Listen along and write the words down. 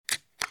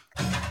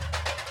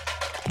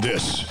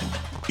This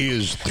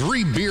is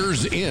Three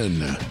Beers In,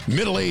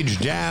 middle-aged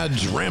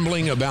dads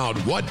rambling about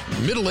what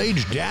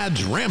middle-aged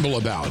dads ramble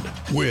about,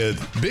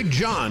 with Big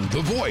John,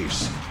 the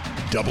voice,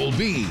 Double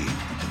B,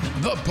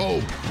 the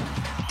Pope,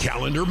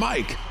 Calendar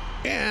Mike,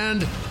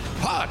 and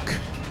Huck.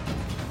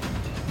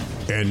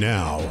 And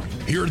now,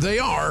 here they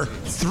are,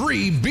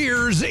 Three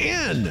Beers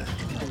In.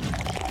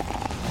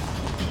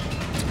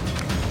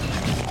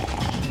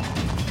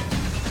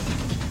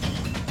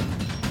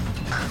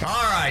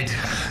 All right.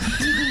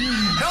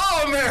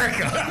 Hello,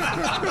 America.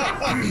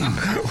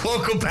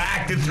 Welcome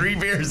back to Three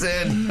Beers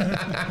In.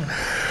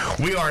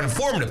 We are an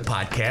informative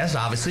podcast,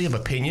 obviously, of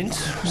opinions,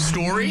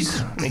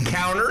 stories,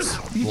 encounters.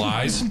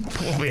 Lies.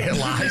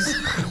 Lies.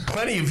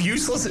 Plenty of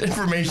useless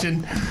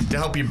information to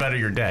help you better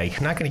your day.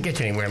 Not going to get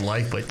you anywhere in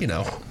life, but, you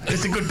know,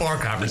 it's a good bar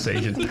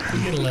conversation.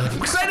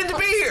 Excited to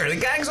be here. The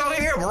gang's all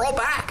here. We're all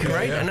back,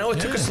 right? Yeah. I know it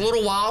took us a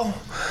little while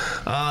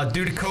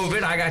due to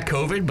COVID. I got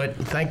COVID, but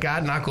thank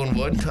God, knock on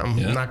wood. I'm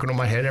knocking on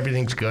my head.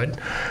 Everything's good.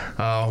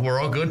 We're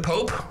all good,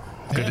 Pope.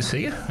 Good to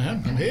see you.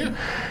 Yeah, I'm here.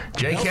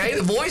 JK,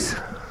 the voice.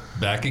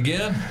 Back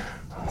again.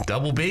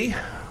 Double B.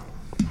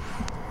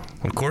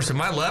 Of course, to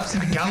my left,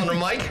 Calendar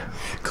Mike.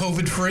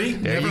 COVID-free.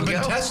 Never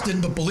been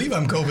tested, but believe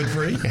I'm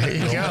COVID-free. There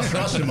you go.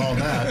 Trust him on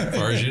that. As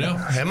far as you know.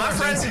 And my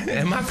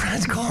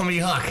friends call me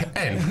Huck.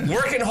 And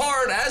working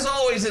hard, as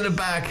always, in the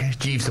back,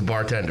 Jeeves, the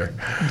bartender.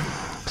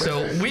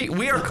 So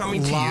we are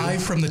coming to you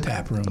live from the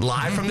tap room.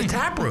 Live from the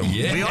tap room.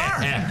 Yeah. We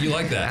are. You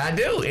like that? I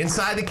do.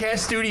 Inside the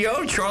Cast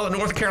Studio, Charlotte,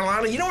 North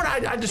Carolina. You know what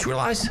I just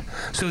realized?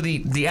 So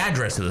the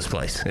address of this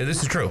place, and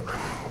this is true,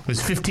 was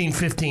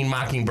 1515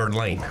 Mockingbird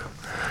Lane.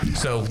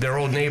 So their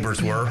old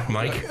neighbors were,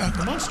 Mike.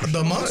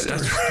 The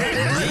Munsters.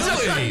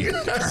 Really?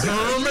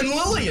 Herm and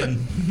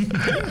Lillian.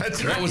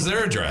 That's right. What was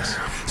their address?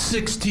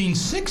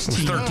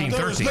 1616.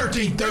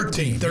 1313.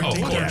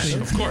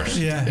 1313. Of course.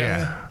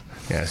 Yeah.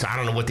 Yeah, so I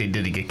don't know what they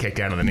did to get kicked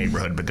out of the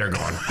neighborhood, but they're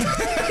gone.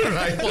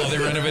 Right. Well, they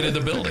renovated the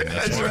building.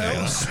 That's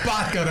right.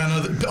 Spot got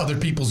on other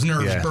people's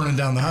nerves burning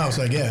down the house,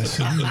 I guess.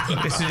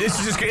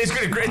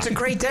 It's a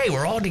great day.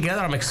 We're all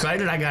together. I'm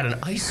excited. I got an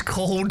ice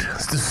cold,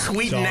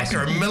 sweet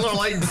nectar, Miller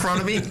Lite in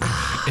front of me.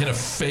 In a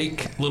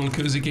fake little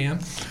koozie can.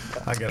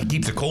 It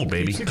keeps it cold,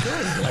 baby.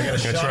 I got a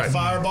shot of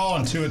Fireball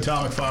and 2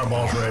 atomic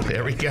fireballs ready.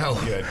 There we go.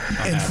 Good.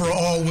 And for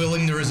all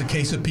willing, there is a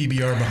case of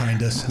PBR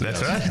behind us.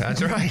 That's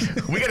right.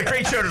 We got a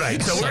great show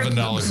tonight. So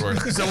 $7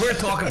 worth. So we're going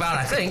to talk about,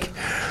 I think,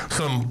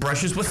 some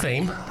brushes with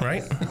fame,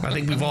 right? I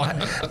think we've all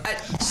had.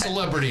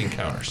 Celebrity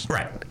encounters.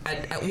 Right.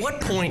 At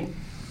what point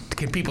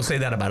can people say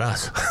that about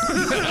us?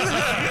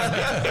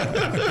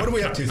 What are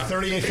we up to?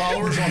 38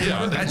 followers on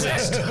Twitter? That's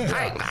it.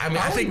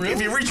 I think if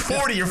you reach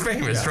 40, you're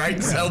famous,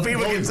 right? So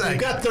people can say.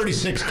 We've got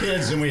 36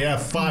 kids and we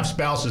have 5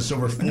 spouses, so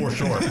we're 4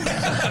 short.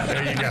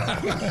 There you go.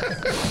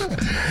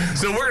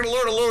 So we're going to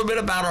learn a little bit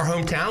about our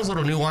hometowns,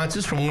 little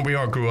nuances from where we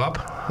all grew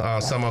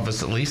up, some of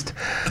us at least.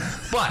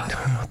 But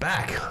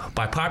back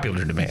by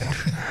popular demand,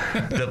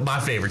 my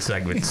favorite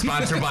segment,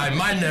 sponsored by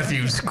my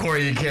nephews,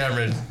 Corey and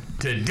Cameron.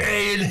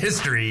 Today in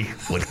history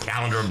with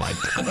Calendar Mike.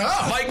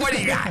 Oh. Mike, what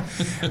do you got?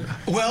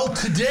 Well,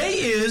 today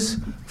is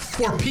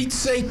For Pete's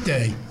Sake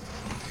Day.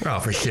 Oh,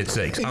 for shit's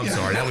sakes. I'm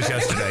sorry. That was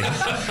yesterday.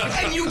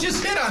 And you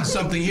just hit on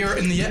something here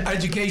in the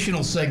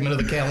educational segment of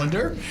the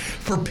calendar.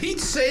 For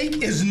Pete's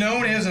Sake is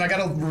known as, and I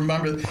got to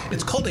remember,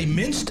 it's called a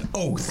minced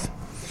oath.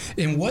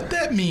 And what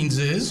that means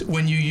is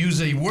when you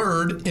use a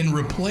word in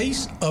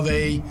replace of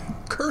a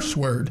curse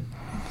word.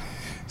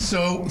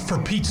 So, for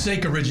Pete's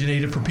sake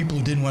originated for people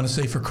who didn't want to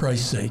say for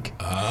Christ's sake.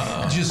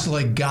 Oh. Just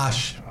like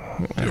gosh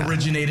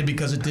originated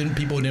because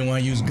people didn't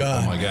want to use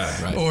God. Oh my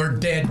God, right. Or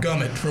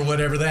dadgummit for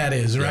whatever that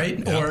is, right?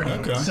 Yep. Or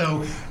okay.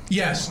 So,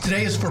 yes,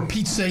 today is for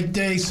Pete's Sake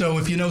Day, so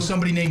if you know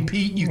somebody named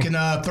Pete, you can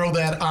throw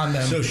that on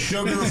them. So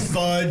sugar,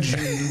 fudge,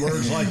 and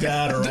words like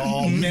that are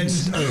all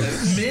minced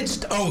oaths.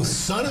 Minced oaths.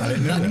 Son of a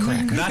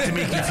nutcracker. Not to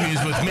be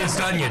confused with minced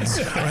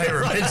onions, right?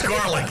 Or minced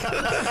garlic.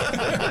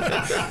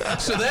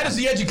 So that is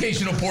the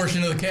educational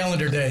portion of the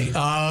calendar day.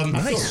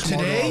 Nice.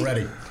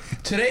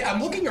 Today,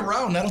 I'm looking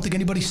around. I don't think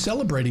anybody's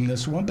celebrating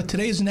this one, but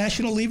today is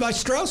National Levi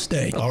Strauss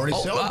Day. Already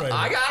celebrated.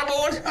 I got him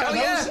on. Hell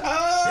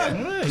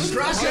yeah.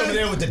 Strauss over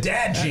there with the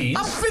dad jeans.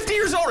 I'm 50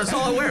 years old. That's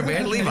all I wear,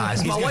 man.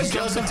 Levi's. My wife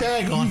got the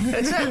tag on.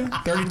 That's it.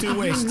 32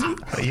 waist.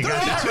 You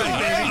got that too,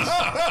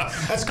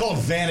 baby. That's called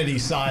vanity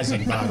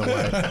sizing, by the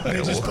way.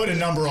 They just put a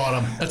number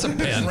on them. That's a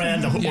pen.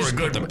 Random. You Or a just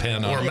good put the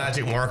pen on or a it.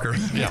 magic marker.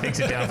 Takes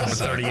it down from a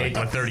 38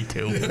 to a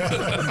 32.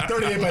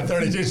 38 by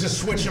 32. Just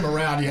switch them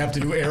around. You have to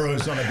do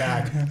arrows on the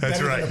back.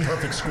 That's right. A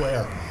perfect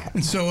square.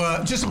 And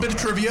so, just a bit of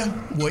trivia.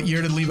 What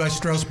year did Levi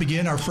Strauss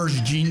begin? Our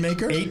first jean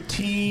maker?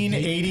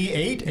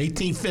 1888,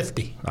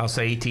 1850. I'll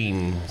say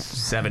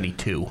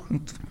 1872.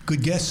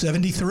 Good guess,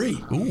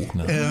 73. Ooh,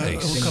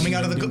 nice. Coming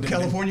out of the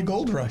California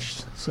Gold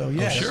Rush. So,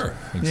 yeah. Oh, sure.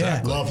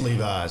 Exactly. Yeah. Love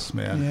Levi's,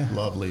 man. Yeah.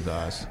 Love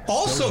Levi's.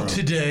 Also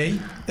today,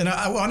 and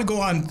I want to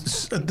go on,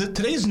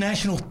 today is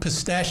National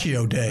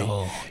Pistachio Day.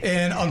 Oh.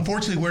 And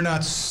unfortunately, we're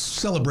not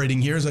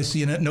celebrating here, as I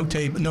see no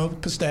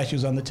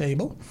pistachios on the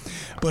table.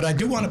 But I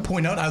do want to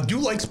point out, I do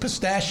like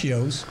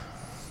pistachios.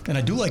 And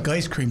I do like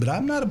ice cream, but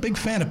I'm not a big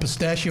fan of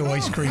pistachio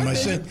ice cream. I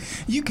said,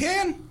 you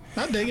can.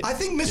 I dig it. I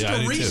think Mr. Yeah,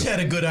 I do Reese too. had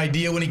a good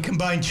idea when he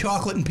combined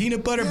chocolate and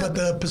peanut butter, but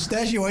the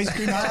pistachio ice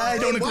cream, I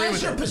don't agree Why with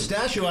is there it.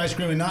 pistachio ice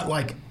cream and not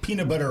like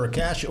peanut butter or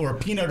cashew or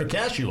peanut or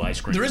cashew ice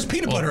cream? There is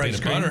peanut butter ice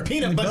peanut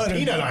cream. butter.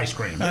 peanut ice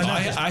cream.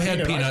 I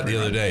had peanut the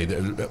other day.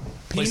 The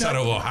place out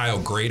of Ohio,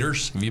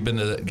 Graders. Have you been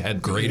to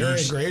had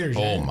Graders? Yeah, Graders,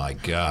 Oh yeah. my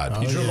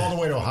God! You drove all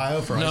the way to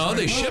Ohio for ice No, cream?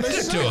 they shipped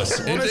it to us.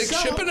 Well, They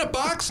sell ship it. in a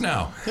box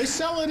now. They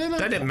sell it in a...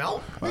 That didn't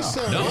melt? They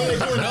sell it. No, Yeah, they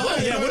do it no.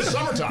 yeah, in the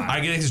summertime. I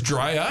get his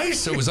dry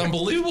ice. It was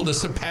unbelievable.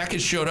 This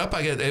package showed up.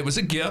 It was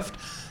a gift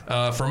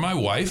for my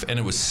wife, and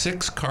it was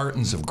 6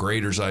 cartons of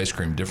Grader's ice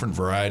cream, different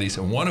varieties,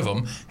 and one of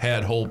them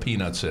had whole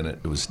peanuts in it.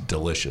 It was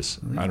delicious.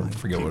 I don't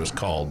forget what it was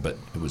called, but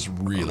it was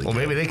really Well, good.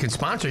 maybe they can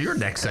sponsor your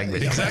next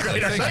segment. Exactly.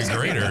 Thank you,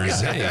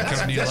 Graders. Hey,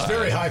 coming to you That's live.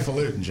 very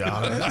highfalutin,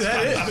 John.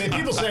 I mean,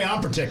 people say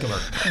I'm particular.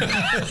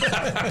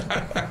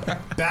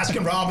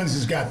 Baskin Robbins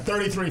has got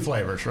 33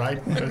 flavors,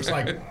 right? There's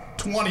like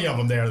 20 of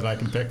them there that I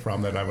can pick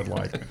from that I would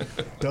like.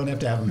 Don't have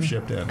to have them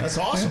shipped in. That's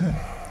awesome.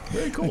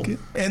 Very cool.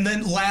 And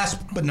then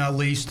last but not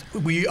least,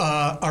 we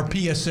our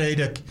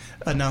PSA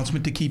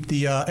announcement to keep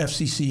the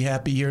FCC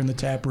happy here in the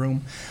tap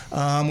room.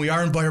 We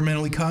are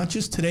environmentally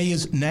conscious. Today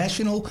is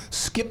National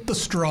Skip the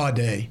Straw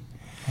Day,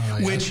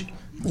 which...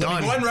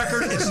 Done. On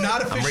record, it's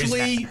not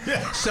officially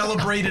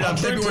celebrated on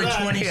drink to February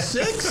that.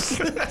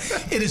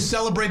 26th. It is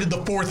celebrated the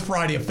 4th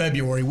Friday of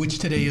February, which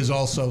today is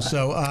also.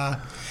 So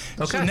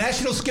Okay.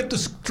 National Skip the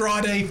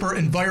Straw Day for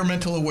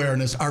environmental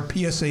awareness. Our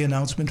PSA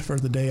announcement for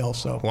the day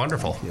also.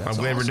 Wonderful. I'm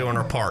glad we're doing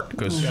our part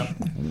because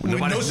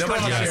nobody, no straws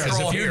nobody Yeah, gets a because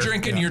straw if you're here.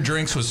 drinking your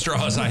drinks with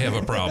straws, I have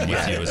a problem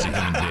with you as a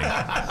human being.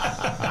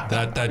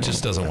 That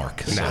just doesn't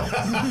work. So.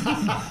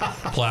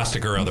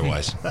 Plastic or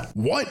otherwise.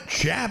 What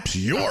chaps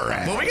your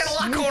ass? Well, we got a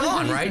lot going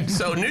on, right?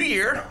 So, New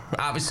Year,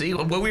 obviously.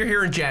 Well, we were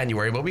here in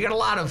January, but we got a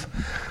lot of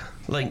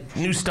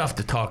new stuff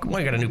to talk. Well,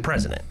 we got a new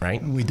president,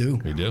 right? We do.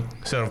 We do.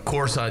 So, of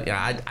course, and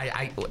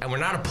we're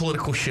not a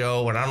political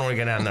show, and I don't want to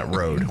get down that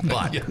road.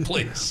 But, Yeah,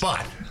 please.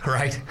 But,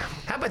 right?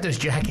 How about those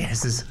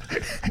jackasses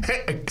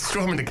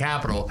storming the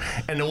Capitol?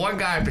 And the one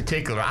guy in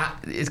particular,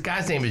 his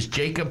guy's name is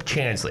Jacob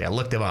Chansley. I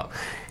looked him up.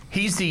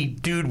 He's the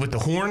dude with the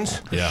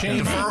horns. Yeah.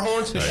 The fur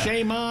horns.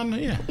 Shame on,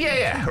 yeah.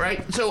 Yeah,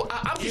 right. So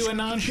I'm just,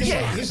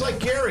 Yeah, he's like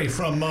Gary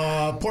from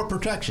Port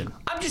Protection.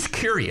 I'm just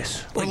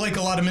curious. Or like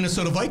a lot of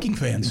Minnesota Viking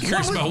fans.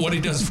 Curious about what he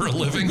does for a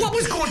living. What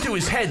was going through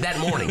his head that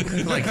morning?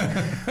 Like,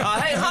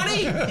 hey,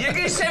 honey, have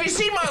you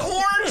seen my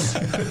horns?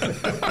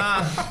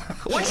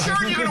 What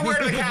shirt are you going to wear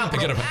to the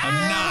Capitol?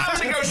 I'm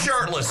going to go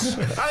shirtless.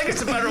 I think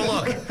it's a better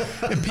look.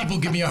 And people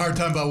give me a hard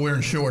time about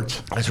wearing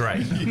shorts. That's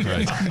right.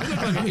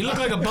 Right. You look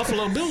like a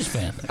Buffalo Bills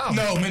fan.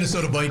 No,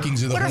 Minnesota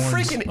Vikings are the What a horns.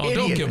 freaking Oh, idiot.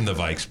 don't give him the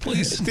Vikes,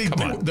 please.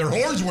 Come on. They're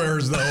horns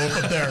wearers, though,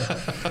 up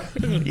there.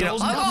 You know,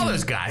 all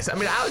those guys. I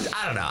mean,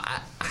 I don't know.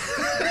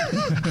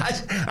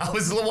 I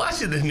was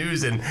watching the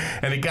news, and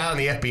the guy on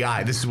the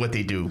FBI, this is what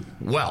they do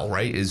well,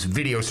 right, is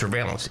video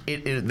surveillance.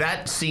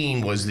 That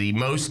scene was the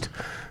most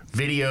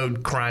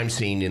videoed crime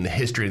scene in the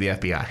history of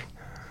the FBI.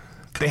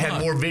 They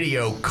had more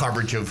video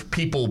coverage of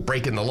people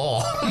breaking the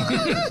law.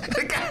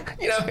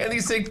 You know, and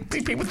these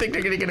people think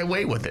they're going to get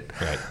away with it.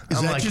 Right. Is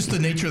I'm that like, just the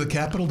nature of the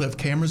Capitol to have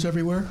cameras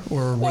everywhere?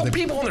 Or were well, they...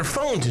 people on their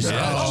phones and stuff.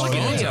 Yeah, Oh, look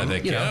at phones, me. I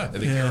think, You know, I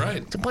think you're right.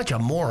 it's a bunch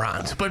of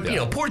morons. But, you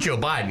know, poor Joe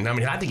Biden, I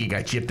mean, I think he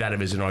got gypped out of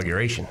his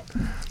inauguration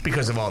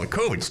because of all the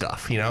COVID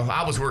stuff. You know,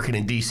 I was working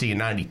in D.C. in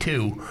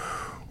 92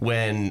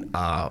 when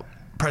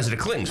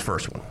President Clinton's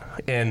first one.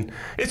 And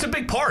it's a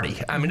big party.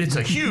 I mean, it's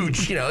a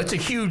huge,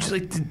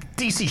 like,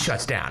 D.C.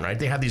 shuts down, right?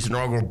 They have these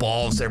inaugural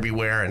balls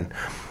everywhere. And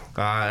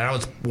I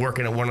was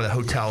working at one of the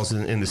hotels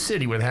in the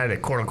city where they had a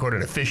quote-unquote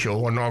an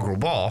official inaugural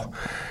ball.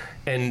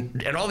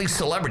 And all these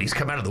celebrities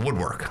come out of the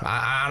woodwork.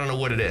 I don't know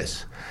what it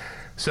is.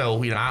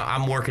 So, you know,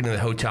 I'm working in the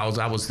hotels.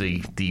 I was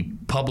the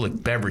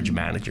public beverage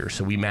manager.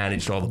 So we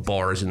managed all the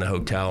bars in the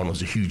hotel, and it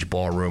was a huge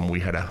ballroom. We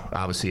had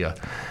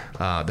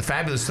the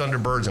Fabulous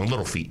Thunderbirds and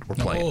Little Feet were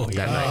playing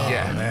that night.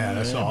 Yeah. Man,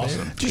 that's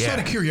awesome. Just out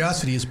of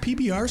curiosity, is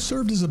PBR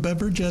served as a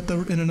beverage at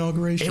an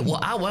inauguration? It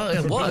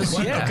was.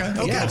 Yeah.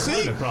 Okay, Yeah.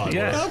 see?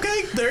 Yeah.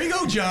 Okay, there you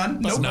go,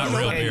 John. It's not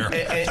real beer.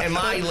 And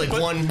my, like,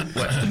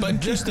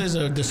 But just as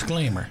a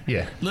disclaimer,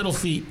 Yeah. Little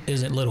Feet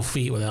isn't Little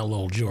Feet without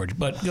Little George.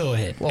 But go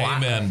ahead. Well,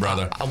 Amen,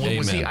 brother. I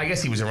Amen.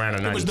 guess he was around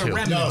in It was 92. the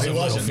remnants No, he of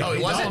Little wasn't. Feet. No,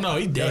 he wasn't. No,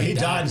 he did. No, he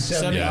died in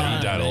 79. Yeah,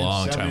 he died a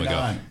long time ago.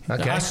 79.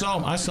 Okay. I saw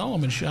him. I saw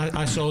him, and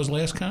I saw his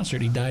last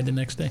concert. He died the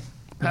next day.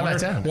 How about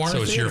that? Warner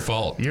So it's Theater. your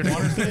fault. You're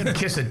the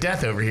kiss of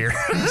death over here.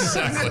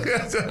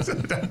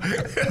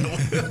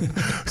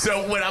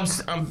 So when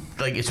I'm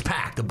like, it's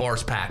packed. The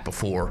bar's packed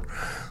before,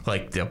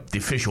 like, the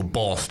official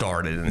ball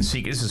started. And this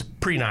is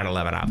pre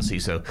 9/11, obviously.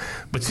 So,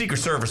 but Secret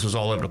Service was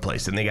all over the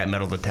place, and they got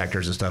metal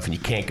detectors and stuff, and you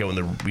can't go in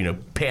the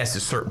past a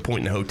certain point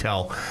in the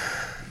hotel.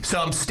 So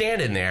I'm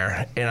standing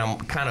there, and I'm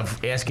kind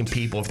of asking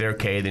people if they're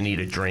okay, they need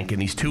a drink, and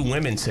these two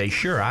women say,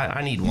 "Sure,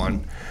 I need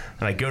one."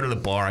 And I go to the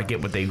bar, I get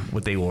what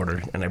they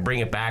ordered, and I bring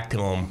it back to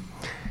them.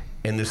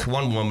 And this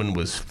one woman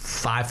was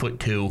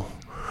 5'2",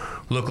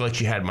 looked like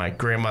she had my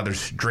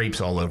grandmother's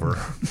drapes all over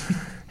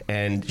her.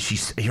 And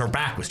her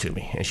back was to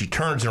me, and she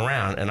turns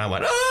around, and I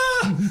went,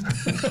 ah!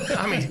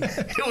 I mean,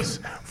 it was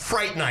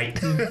Fright Night.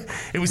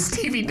 It was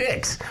Stevie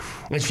Nicks.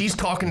 And she's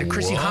talking to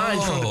Chrissy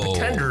Hines from The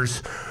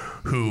Pretenders,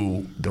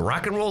 who the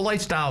rock and roll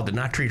lifestyle did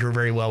not treat her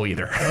very well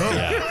either. Oh.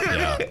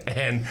 Yeah.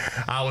 And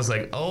I was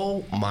like,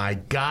 oh my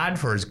God,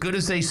 for as good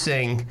as they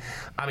sing.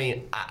 I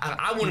mean,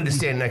 I wanted to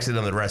stand next to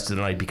them the rest of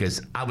the night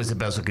because I was the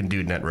best looking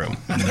dude in that room.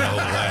 No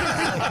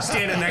way.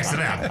 Standing next to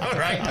them, all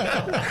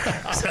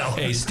right? So,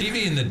 Hey,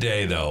 Stevie in the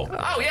day, though.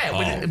 oh,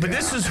 yeah, but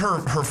this is her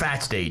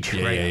fat stage,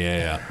 Yeah, right?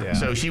 yeah.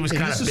 So she was And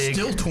kind this of is big.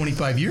 still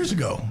 25 years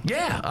ago.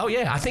 Yeah. Oh,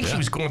 yeah. I think she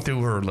was going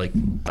through her, like,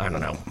 I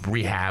don't know,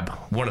 rehab.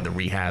 One of the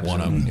rehabs.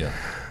 One of them, yeah.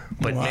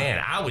 But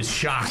man, I was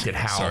shocked at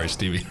how. Sorry,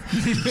 Stevie.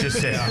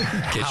 Just In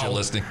case you're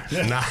listening.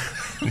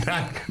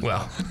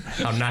 Well,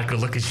 how not good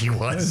looking she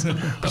was,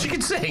 but she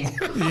could sing.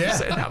 Yeah.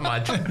 Said not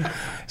much.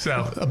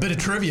 So A bit of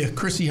trivia.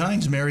 Chrissy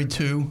Hines married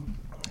to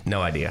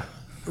no idea.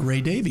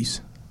 Ray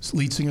Davies,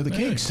 lead singer of the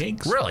Kinks.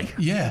 Kinks. Really,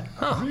 Yeah.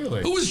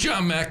 Really? Who was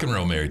John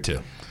McEnroe married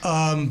to?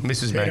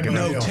 Mrs. Tatum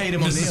McEnroe. No,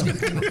 Tatum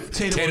O'Neal.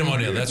 Tatum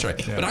O'Neal, that's right.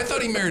 But I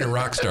thought he married a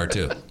rock star,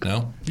 too.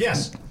 No?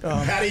 Yes.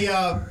 Patty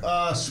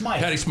Smythe.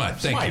 Patty Smythe.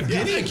 Thank Smythe, you.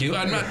 yeah. Thank you.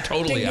 I'm not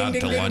totally out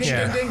to lunch ding,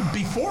 here. ding, ding.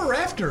 Before or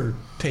after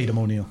Tatum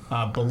O'Neal?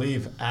 I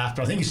believe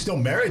after. I think he's still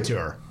married to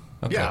her.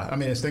 Okay. Yeah, I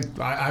mean,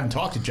 I haven't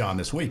talked to John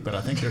this week, but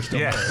I think they're still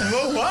Yeah. married.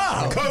 Oh,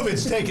 wow.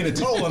 COVID's taking a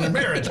toll on their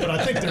marriage, but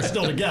I think they're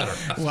still together.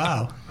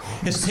 Wow.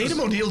 Has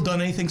Tatum O'Neal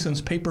done anything since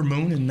Paper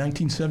Moon in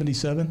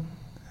 1977?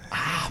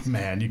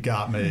 Man, you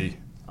got me.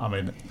 I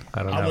mean,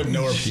 I don't I know. wouldn't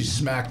know her if she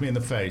smacked me in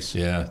the face.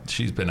 Yeah,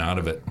 she's been out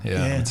of it.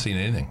 Yeah, I haven't seen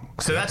anything.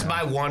 So that's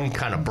my one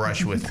kind of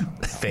brush with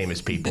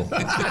famous people.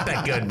 Not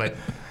that good, but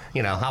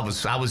you know, I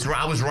was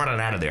running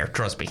out of there.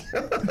 Trust me.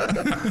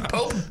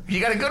 Pope, you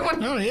got a good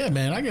one? Oh yeah,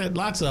 man, I got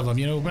lots of them.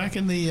 You know, back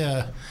in the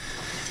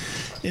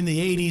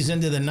 80s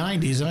into the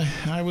 90s,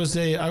 I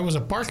was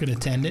a parking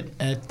attendant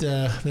at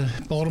the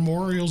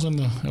Baltimore Orioles and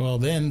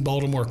then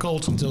Baltimore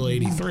Colts until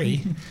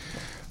 '83.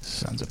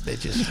 Sons of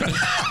bitches.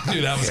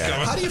 Knew that was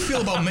coming. How do you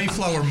feel about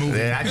Mayflower moving?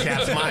 Yeah, that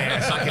chaps my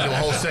ass. I can do a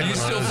whole segment.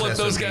 You still on flip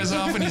those SOBs. guys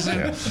off and you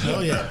say, Oh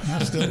yeah,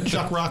 I still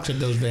chuck rocks at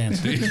those vans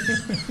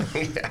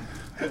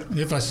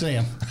if I see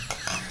them.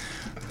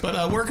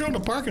 But working on the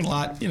parking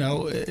lot, you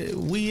know, I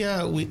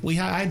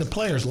had the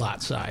players'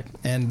 lot side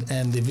and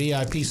the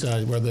VIP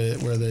side where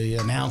the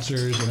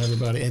announcers and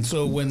everybody. And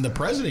so when the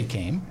president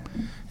came,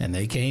 and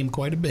they came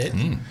quite a bit,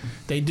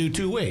 they do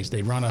two ways.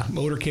 They run a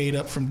motorcade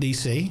up from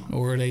D.C.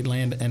 or they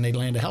land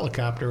a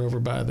helicopter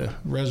over by the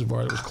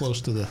reservoir that was close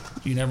to the.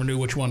 You never knew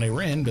which one they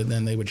were in, but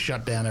then they would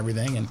shut down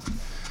everything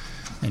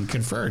and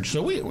converge.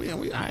 So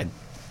I had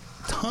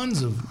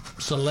tons of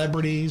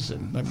celebrities,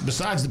 and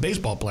besides the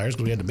baseball players,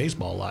 because we had the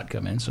baseball lot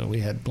come in, so we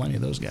had plenty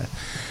of those guys.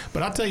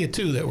 But I'll tell you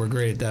two that were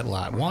great at that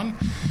lot. One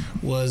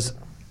was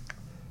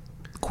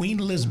Queen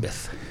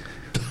Elizabeth,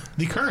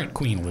 the current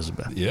Queen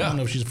Elizabeth. Yeah. I don't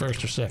know if she's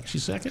first or second.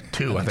 She's second?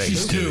 Two, I think.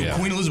 She's two. Yeah.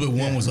 Queen Elizabeth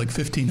I was like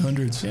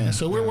 1500s. Yeah,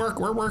 so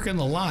we're working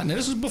the lot. Now,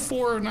 this is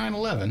before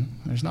 9/11.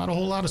 There's not a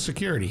whole lot of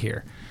security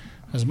here.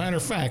 As a matter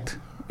of fact,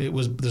 it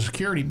was the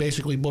security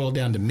basically boiled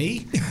down to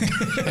me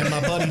and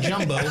my buddy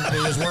Jumbo,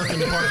 who was working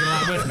the parking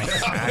lot with me.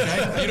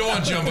 Okay? you don't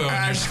want Jumbo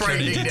on your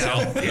security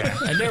detail. Yeah.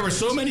 And there were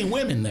so many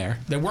women there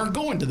that weren't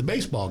going to the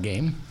baseball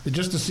game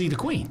just to see the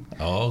Queen.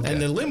 Oh, okay.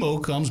 And the limo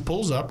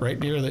pulls up right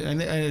near and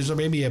there's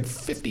maybe a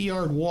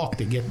 50-yard walk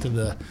to get to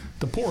the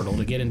portal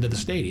to get into the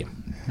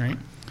stadium, right?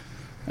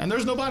 And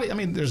there's nobody. I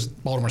mean, there's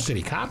Baltimore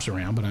City cops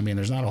around, but I mean,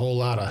 there's not a whole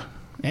lot of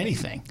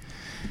anything.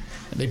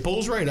 And they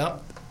pulls right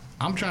up.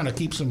 I'm trying to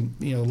keep some,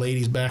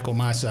 ladies back on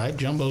my side.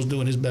 Jumbo's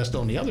doing his best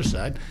on the other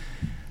side.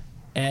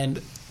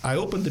 And I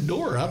opened the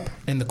door up,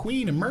 and the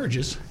Queen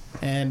emerges.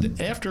 And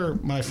after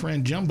my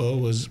friend Jumbo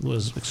was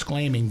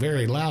exclaiming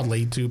very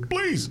loudly to,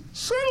 please,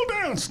 settle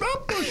down,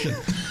 stop pushing.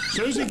 As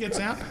soon as he gets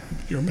out,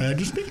 Your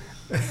Majesty.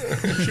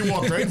 She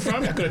walked right in front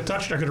of me. I could have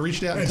touched her. I could have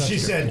reached out and And touched she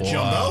her. said,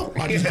 Jumbo?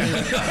 I just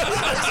did.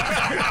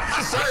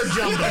 Sir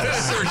Jumbo.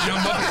 Sir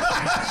Jumbo.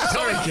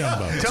 Sorry,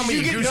 Jumbo. Tell me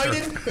Did you you get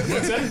goosed her.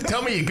 What's that?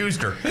 Tell me you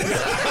goosed her.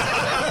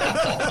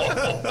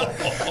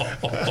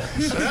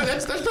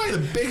 That's probably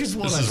the biggest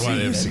one This I've is why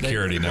they have seen.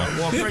 security now.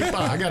 Walked right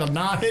by. I got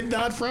a head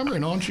nod from her,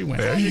 and on she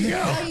went. There you go.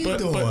 How you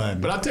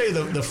doing? But I'll tell you,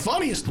 the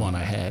funniest one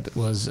I had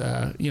was,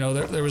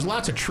 there was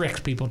lots of tricks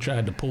people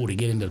tried to pull to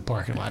get into the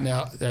parking lot.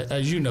 Now,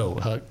 as you know,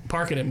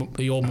 parking at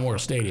the old Memorial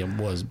Stadium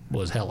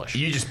was hellish.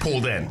 You just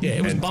pulled in. Yeah,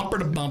 it was And- bumper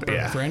to bumper.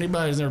 Yeah. For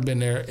anybody who's never been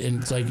there,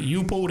 and it's like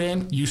you pulled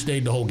in, you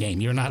stayed the whole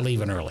game. You're not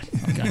leaving early.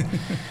 Okay.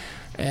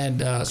 And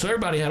so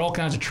everybody had all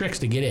kinds of tricks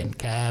to get in,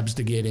 cabs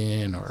to get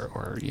in,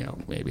 or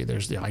maybe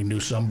I knew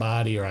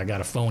somebody, or I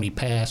got a phony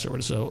pass,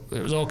 or so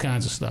there was all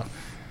kinds of stuff.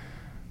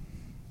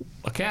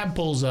 A cab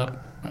pulls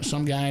up,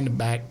 some guy in the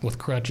back with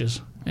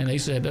crutches, and they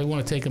said they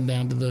want to take him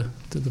down to the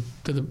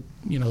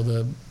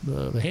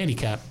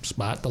handicap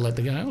spot to let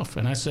the guy off.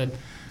 And I said,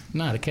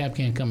 no, the cab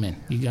can't come in.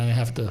 You're gonna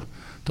have to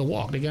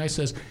walk. The guy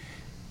says,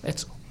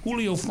 that's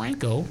Julio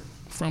Franco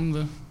from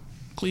the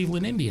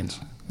Cleveland Indians.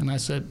 And I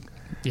said,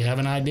 "Do you have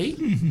an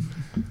ID?"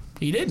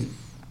 He didn't.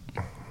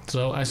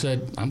 So I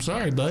said, "I'm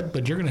sorry, bud,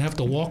 but you're going to have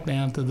to walk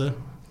down to the,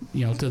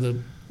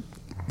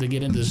 to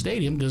get into the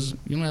stadium because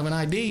you don't have an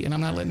ID, and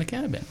I'm not letting the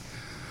cab in."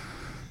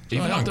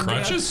 Even on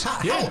crutches? So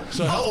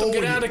I helped him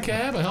get out of the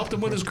cab. I helped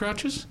him with his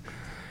crutches.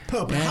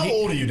 Pope, how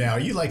old are you now?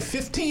 Are you like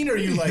 15 or are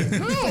you like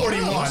 41?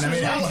 I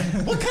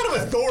mean, what kind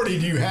of authority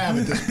do you have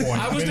at this point?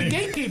 I was the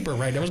gatekeeper,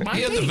 right? That was my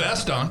He had gate. the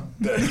vest on.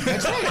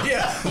 That's right.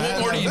 Yeah. What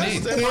more do you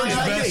need? Orange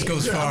vest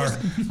goes far.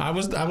 I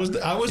was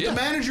the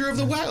manager of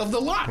the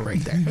lot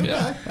right there.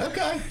 Yeah.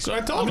 Okay. So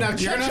I told him, Now, you're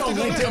check gonna have on to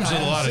go LinkedIn. down. Comes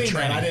with a lot of I hadn't seen that.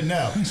 training. I didn't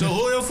know. So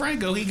Julio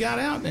Franco, he got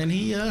out and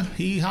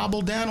he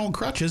hobbled down on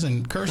crutches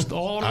and cursed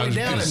all the I way was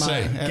down gonna at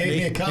say. Gave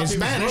me a copy in of his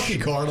Spanish. rookie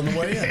card on the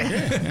way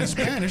in. In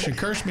Spanish, and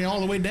cursed me all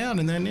the way down.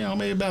 And then,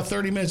 maybe about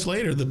 30 minutes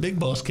later, the big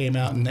boss came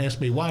out and asked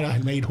me why I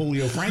made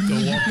Julio Franco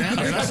walk down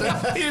there. And I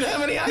said, he didn't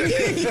have any ID.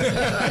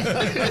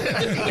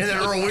 And then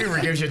Earl Weaver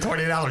gives you a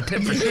 $20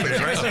 tip for doing it,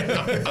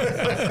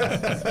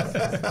 right?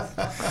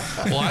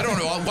 Well, I don't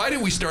know. Why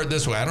did we start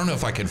this way? I don't know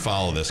if I can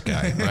follow this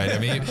guy, right? I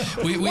mean,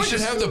 we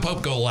should have the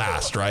Pope go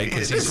last, right?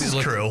 Because This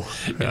is true.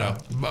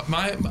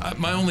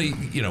 My only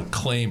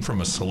claim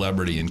from a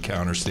celebrity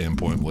encounter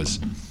standpoint was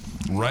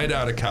right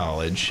out of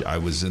college. I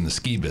was in the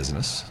ski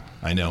business.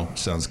 I know,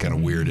 sounds kind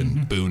of weird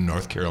in Boone,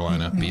 North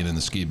Carolina, being in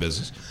the ski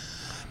business.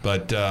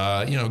 But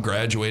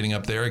graduating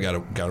up there, I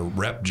got a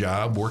rep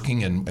job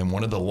working, and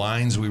one of the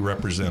lines we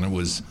represented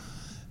was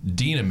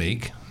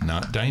Dynamique,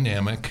 not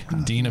Dynamic,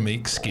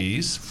 Dynamique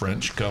Skis,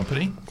 French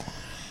company.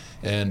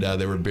 And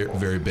they were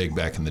very big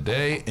back in the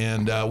day.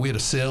 And we had a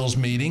sales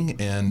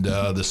meeting, and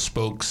the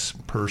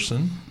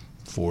spokesperson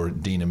for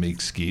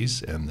Dynamique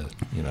Skis, and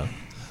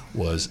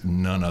was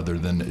none other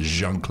than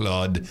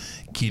Jean-Claude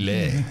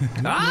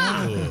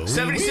Quillet.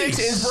 76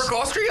 Innsbruck,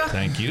 Austria?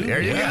 Thank you. There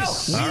you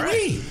Yes. go. All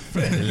right.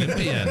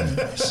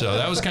 Olympian. So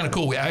that was kind of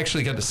cool. We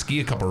actually got to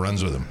ski a couple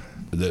runs with him.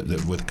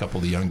 With a couple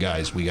of the young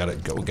guys, we got to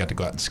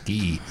go out and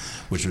ski,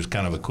 which was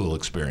kind of a cool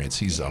experience.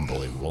 He's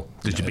unbelievable.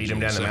 Did you beat him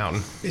down the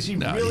mountain? Is he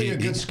No, really he- a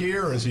good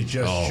skier, or is he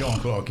just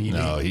Jean-Claude Guillet?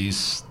 No,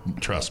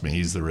 trust me,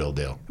 he's the real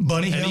deal.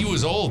 Bunny And Hill? he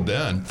was old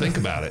then. Think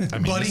about it. I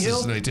mean, Bunny this Hill?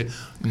 is 19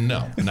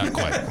 No, not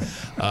quite.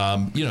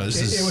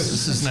 This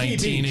is Ski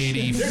Beach.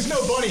 1980. There's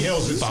no bunny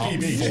hills at Ski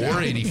Beach.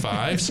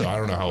 485. So I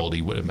don't know how old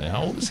he would have been.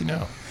 How old is he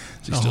now?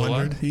 Is he still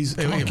 100. alive? He's-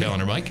 Come on, hey,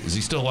 Calendar Mike. Is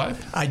he still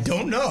alive? I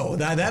don't know.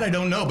 That I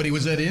don't know, but he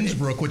was at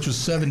Innsbruck, which was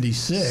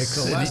 76.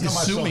 So last and time I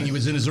saw assuming him- he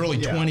was in his early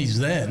Yeah. 20s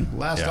then.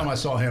 Last Yeah. time I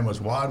saw him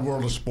was Wide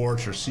World of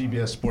Sports or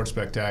CBS Sports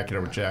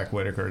Spectacular with Jack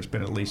Whitaker. It's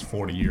been at least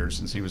 40 years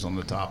since he was on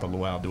the top of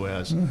Luau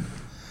Duez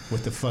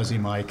with the fuzzy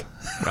mic,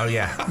 Oh,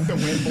 yeah. the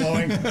wind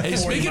blowing. Hey, 40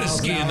 speaking of miles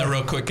an skiing, hour. though,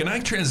 real quick, can I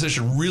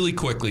transition really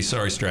quickly?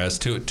 Sorry, Strass,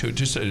 to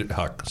just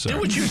Huck. Sorry. Do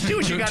what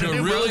you got to to do,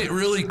 a really, brother.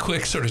 really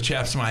quick sort of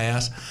chaps my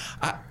ass.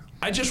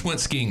 I just went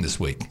skiing this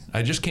week.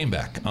 I just came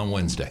back on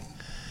Wednesday,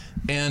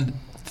 and It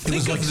think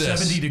was like of this.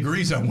 70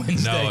 degrees on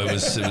Wednesday. No, it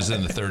was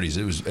in the 30s.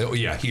 It was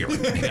here.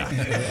 Yeah.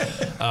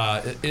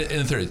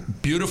 In the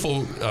 30s.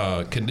 Beautiful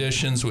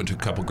conditions. Went to a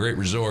couple great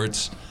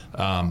resorts,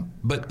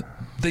 but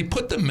they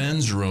put the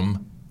men's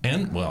room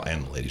and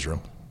the ladies'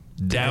 room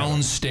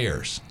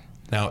downstairs.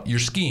 Now you're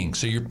skiing,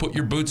 so you put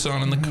your boots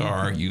on in the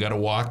car. You got to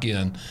walk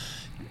in.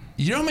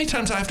 You know how many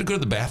times I have to go to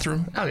the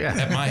bathroom? Oh, yeah.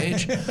 At my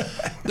age,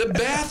 the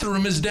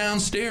bathroom is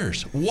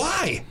downstairs.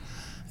 Why?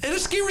 At a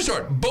ski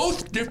resort,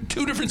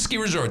 two different ski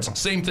resorts,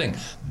 same thing.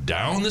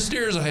 Down the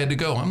stairs I had to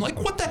go. I'm like,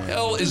 what the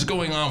hell is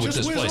going on with Just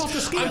this whiz place? off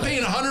the ski I'm lift.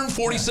 paying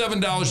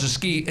 $147 to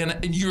ski,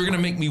 and you're going to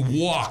make me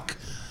walk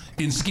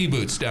in ski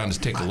boots down to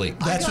take a leak.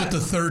 That's what the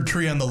third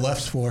tree on the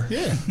left's for.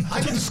 Yeah, I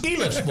get the ski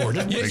lifts for.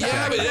 Just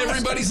Yeah, but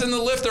everybody's in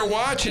the lift. They're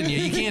watching you.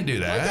 You can't do It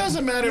that.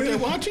 doesn't matter if they're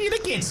watching you; they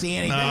can't see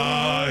anything.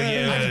 Oh,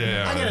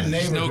 yeah. I got a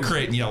neighbor Snow who-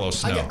 crate and yellow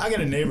snow. I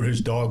got a neighbor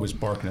whose dog was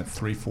barking at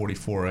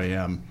 3:44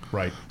 a.m.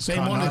 Right,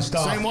 Same one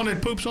nonstop.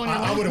 that poops on your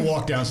I lap? would have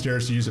walked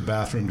downstairs to use the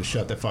bathroom to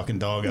shut that fucking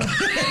dog up.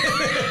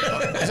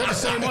 Is that the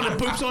same one that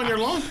poops on your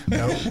lawn?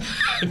 Nope,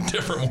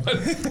 Different one.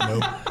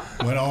 nope.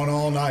 Went on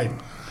all night.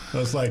 I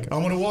was like,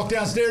 I'm going to walk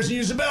downstairs and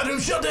use the bathroom.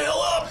 Shut the hell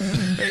up.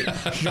 Hey,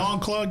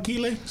 Jean-Claude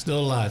Quillet,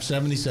 still alive,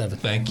 77.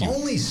 Thank you.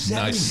 Only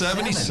Nice,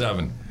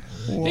 77.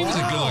 He was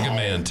a good-looking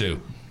man,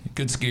 too.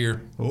 Good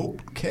skier.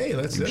 Okay,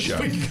 let's we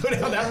shot. can go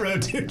down that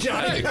road too,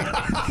 Johnny.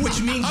 Hey,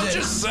 Which means I'm that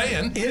just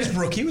saying.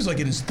 Innsbruck, he was like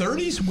in his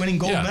 30s winning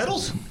gold Yeah.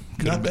 medals.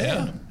 Not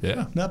bad.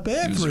 Yeah. Not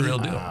bad He was for a him. real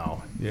deal.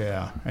 Wow.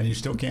 Yeah, and you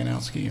still can't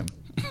outski him.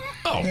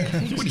 Oh,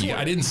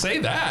 I didn't say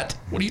that.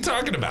 What are you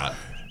talking about?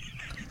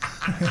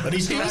 But he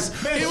still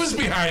He was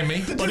behind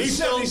me. but he's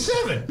still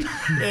 77.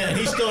 yeah,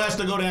 he still has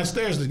to go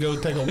downstairs to go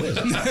take a whiz.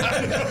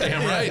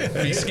 Damn right.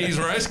 He skis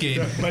where I skied.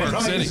 But he Park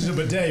probably uses City.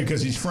 a bidet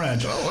because he's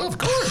French. Oh, of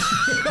course.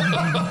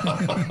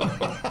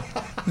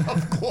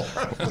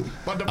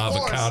 But of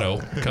Avocado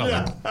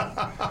colored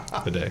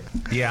today.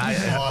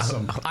 Yeah,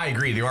 Awesome. I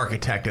agree. The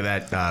architect of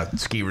that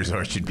ski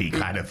resort should be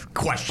kind of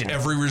questioned.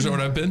 Every resort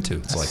I've been to,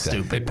 it's like that.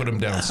 Stupid. They put them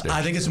downstairs.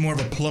 I think it's more of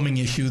a plumbing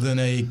issue than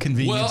a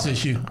convenience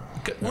issue.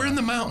 We're in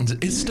the mountains.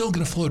 It's still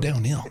going to flow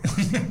downhill.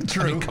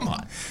 True. I mean, come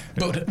on.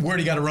 But where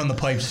do you got to run the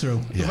pipes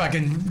through? If I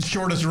can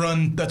shortest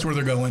run, that's where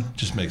they're going.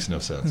 Just makes no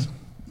sense.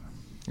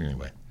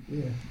 Anyway.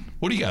 Yeah.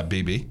 What do you got,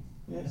 BB?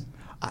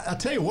 I'll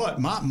tell you what,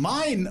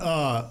 mine,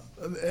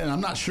 and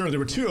I'm not sure, there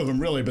were two of them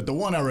really, but the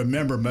one I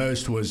remember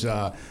most was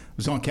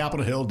on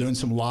Capitol Hill doing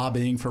some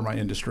lobbying for my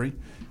industry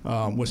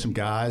with some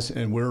guys,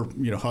 and we're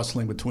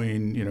hustling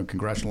between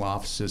congressional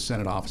offices,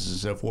 Senate offices, and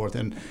so forth,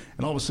 and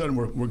all of a sudden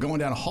we're going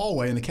down a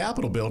hallway in the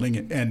Capitol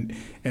building, and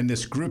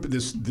this group,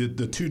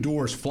 the two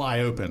doors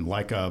fly open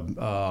like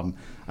a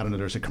I don't know,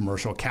 there's a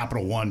commercial,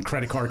 Capital One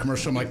credit card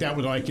commercial, something like that,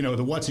 with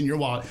the what's in your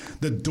wallet.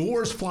 The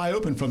doors fly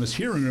open from this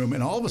hearing room,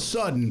 and all of a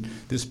sudden,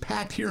 this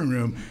packed hearing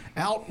room,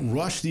 out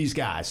rush these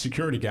guys,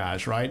 security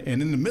guys, right?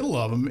 And in the middle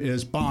of them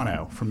is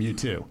Bono from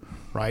U2.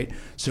 Right?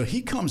 So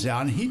he comes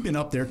out, and he'd been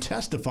up there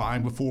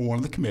testifying before one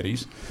of the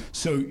committees.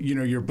 So,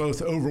 you're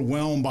both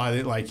overwhelmed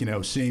by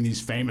seeing these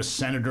famous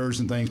senators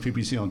and things people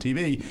you see on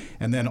TV,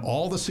 and then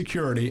all the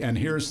security, and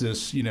here's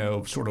this,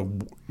 sort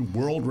of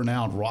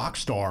world-renowned rock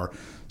star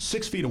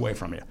 6 feet away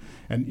from you.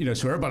 And,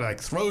 so everybody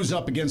throws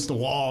up against the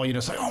wall,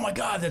 it's like, oh my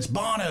God, that's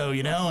Bono,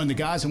 and the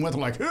guys in with are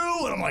like,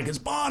 who? And I'm like, it's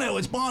Bono.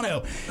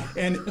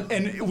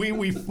 And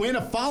we end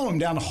up following him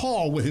down the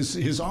hall with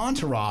his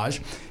entourage,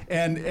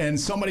 and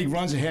somebody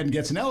runs ahead and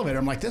gets an elevator.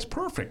 I'm like, that's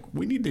perfect.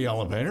 We need the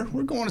elevator.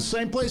 We're going to the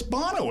same place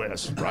Bono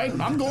is, right?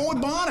 I'm going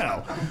with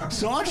Bono.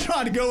 So I'm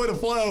trying to go with the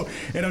flow,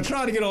 and I'm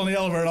trying to get on the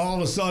elevator, and all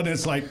of a sudden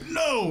it's like,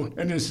 no,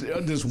 and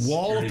this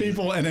wall of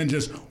people, and then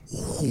just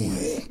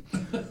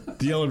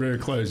the elevator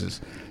closes.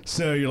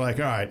 So you're like,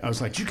 all right. I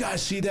was like, did you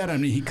guys see that? I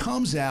mean, he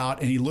comes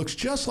out, and he looks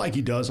just like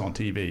he does on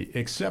TV,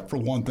 except for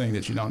one thing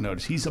that you don't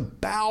notice. He's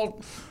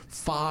about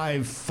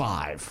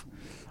 5'5".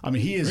 I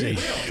mean, he is a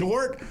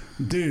short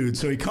dude.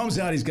 So he comes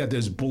out, he's got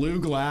those blue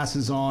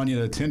glasses on,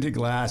 tinted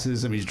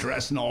glasses, and he's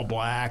dressed in all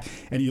black.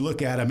 And you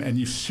look at him, and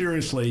you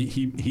seriously,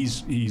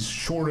 he's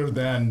shorter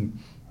than,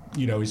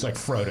 he's like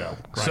Frodo.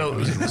 Right? So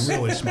he's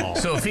really small.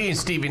 So if he and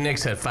Stevie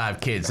Nicks had 5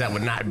 kids, that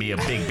would not be a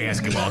big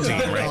basketball team,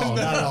 right? No,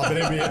 not at all. But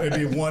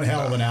it'd be one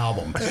hell of an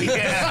album.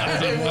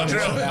 Yeah,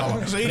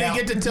 true. So you didn't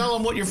get to tell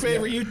them what your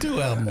favorite U2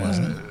 album was?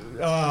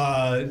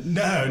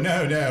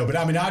 No. But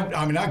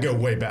I go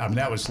way back. I mean,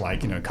 that was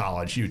like,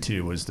 college.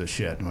 U2 was the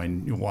shit. I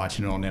mean, you're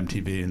watching it on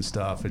MTV and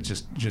stuff. It's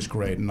just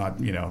great. And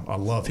I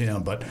love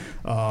him. But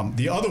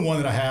the other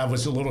one that I have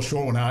was a little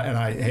short one, and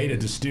I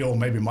hated to steal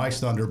maybe Mike's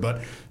thunder,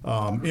 but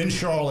in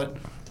Charlotte,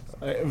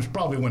 it was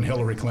probably when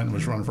Hillary Clinton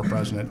was running for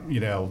president.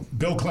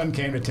 Bill Clinton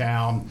came to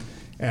town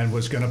and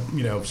was going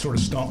to, sort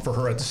of stump for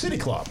her at the City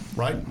Club,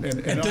 right?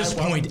 And at this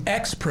point,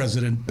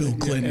 ex-President Bill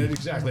Clinton.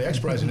 Exactly,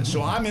 ex-president.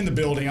 So I'm in the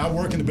building. I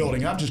work in the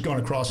building. I'm just going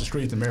across the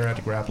street. The mayor had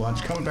to grab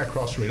lunch. Coming back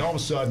across the street. All of a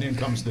sudden, in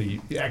comes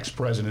the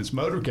ex-president's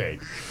motorcade.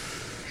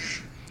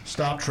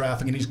 Stop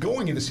traffic, and he's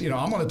going in this, I'm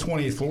on the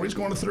 28th floor, he's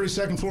going to the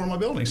 32nd floor of my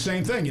building.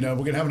 Same thing, we're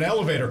going to have an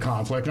elevator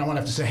conflict, and I'm going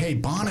to have to say, hey,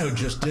 Bono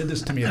just did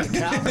this to me at the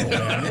Capitol,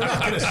 man.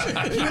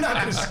 You're not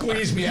going to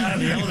squeeze me out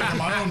of the elevator in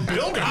my own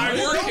building. I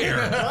work here.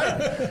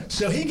 Right?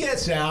 So he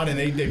gets out, and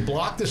they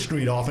block the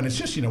street off, and it's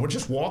just, we're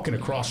just walking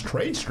across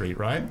Trade Street,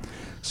 right?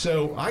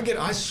 So I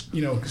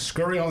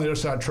scurry on the other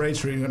side of Trade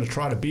Street. I'm going to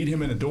try to beat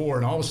him in the door,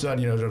 and all of a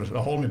sudden,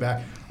 they're holding me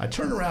back. I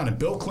turn around, and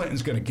Bill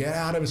Clinton's going to get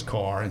out of his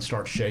car and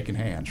start shaking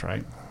hands,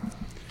 right?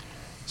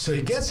 So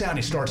he gets out and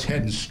he starts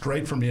heading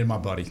straight for me and my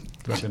buddy.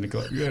 And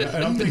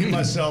I'm thinking to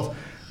myself,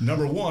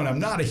 number one, I'm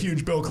not a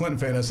huge Bill Clinton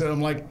fan.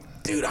 I'm like,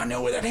 dude, I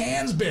know where that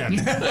hand's been.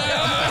 The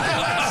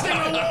last thing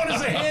I want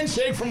is a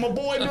handshake from my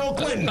boy Bill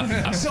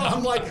Clinton. So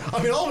I'm like,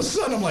 all of a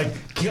sudden I'm like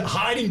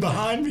hiding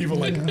behind people,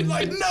 like no,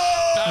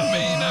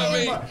 not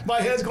me.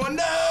 My head's going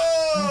no.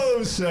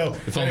 So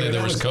if only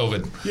there was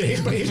COVID. Yeah,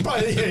 he's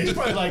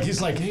probably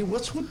like, hey,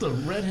 what's with the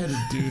redheaded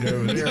dude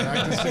over there?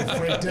 I just so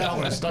freaked out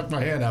when I stuck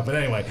my hand out. But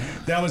anyway,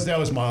 that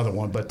was my other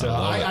one. But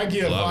I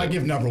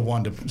give number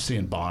one to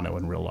seeing Bono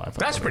in real life.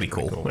 That's pretty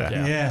cool.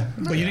 Yeah.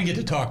 But you didn't get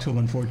to talk to him,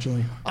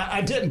 unfortunately.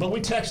 I didn't, but we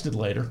texted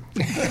later.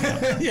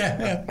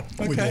 Yeah.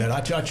 Okay. We did.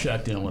 I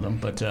checked in with him,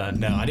 but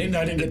no, I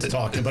didn't get to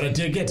talk to him, but I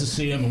did get to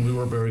see him, and we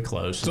were very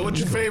close. So what's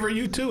your favorite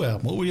U2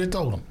 album? What were you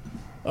told him?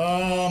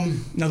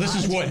 Now this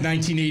is what,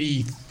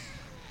 1980.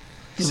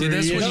 See,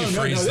 that's when you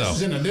freeze, though.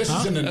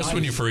 That's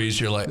when you freeze.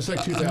 You're like, it's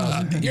like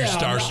 2000. You're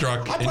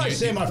starstruck. I'd probably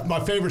say my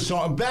favorite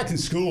song back in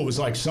school was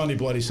like Sunday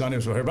Bloody Sunday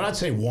was here, but I'd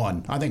say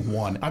one. I think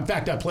one. In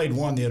fact, I played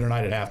one the other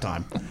night at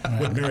halftime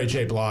with Mary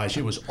J. Blige.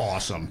 It was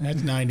awesone.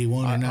 That's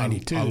 91 or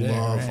 92.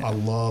 I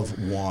love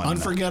one.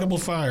 Unforgettable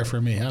Fire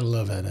for me. I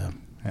love that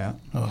album. Yeah.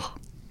 Oh.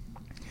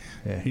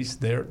 Yeah,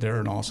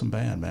 they're an awesome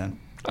band, man.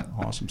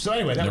 Awesome. So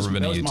anyway, never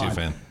been a U2 mine.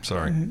 fan.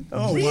 Sorry.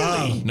 Oh, really?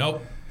 Wow.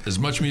 Nope. As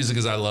much music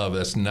as I love,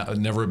 that's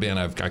never a band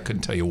I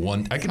couldn't tell you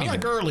one. I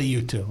like early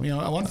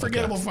U2.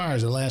 Unforgettable Fire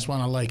is the last one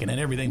I like, and then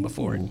everything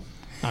before it.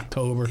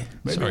 October.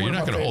 Sorry, you're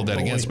not going to hold that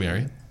against me, are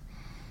you?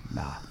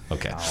 Nah.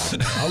 Okay.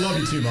 I love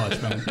you too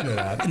much, man.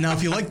 Now,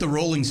 if you like the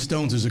Rolling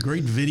Stones, there's a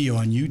great video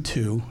on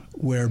YouTube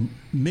where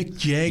Mick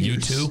Jagger.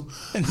 U2?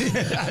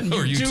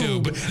 Or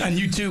YouTube. On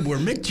YouTube, where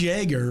Mick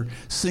Jagger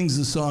sings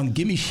the song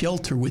 "Gimme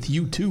Shelter" with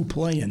U2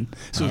 playing.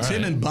 So it's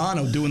him and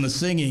Bono doing the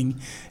singing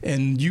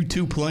and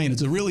U2 playing.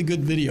 It's a really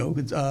good video.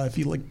 If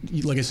you like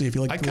I say, if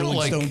you like the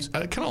Rolling Stones.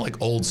 I kind of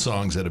like old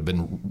songs that have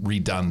been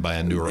redone by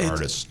a newer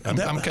artist. I've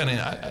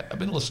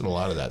been listening to a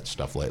lot of that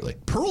stuff lately.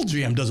 Pearl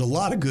Jam does a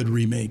lot of good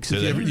remakes.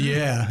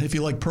 If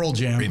you like Pearl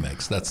Jam.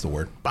 Remakes, that's the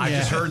word. I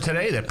just heard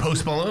today that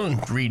Post Malone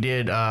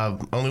redid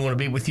 "Only Want to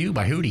Be with You"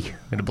 by Hootie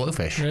and the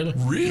Blowfish.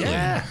 Really?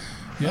 Yeah.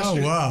 Oh,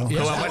 wow.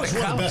 That was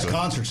one of the best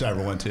concerts I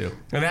ever went to.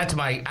 And that's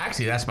my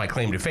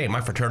claim to fame.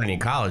 My fraternity in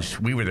college,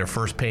 we were their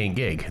first paying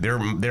gig.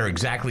 They're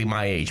exactly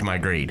my age, my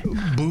grade.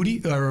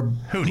 Booty or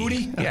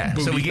Hootie? Yeah.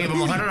 Booty. So we gave them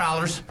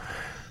 $100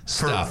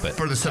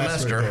 for the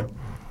semester.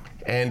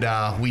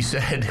 And we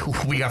said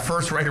we got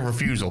first right of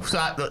refusal. So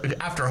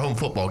after a home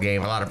football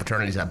game, a lot of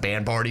fraternities have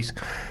band parties.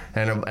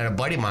 And a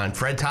buddy of mine,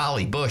 Fred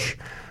Tolley, Bush,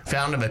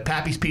 found him at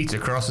Pappy's Pizza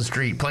across the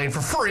street playing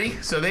for free.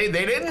 So they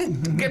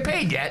didn't get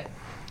paid yet.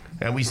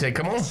 And we said,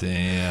 come on.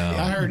 Damn.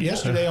 I heard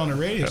yesterday on the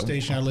radio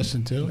station I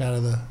listened to out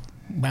of the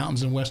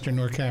mountains in western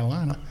North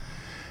Carolina,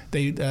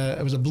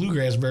 it was a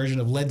bluegrass version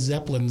of Led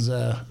Zeppelin's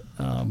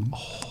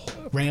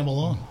Ramble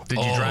On. Did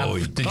you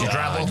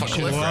drive off a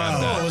cliff?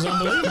 Wow, it was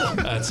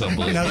unbelievable. That's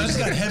unbelievable. Now that's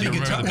got heavy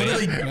guitar.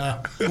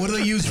 What do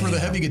they use for the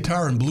heavy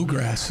guitar in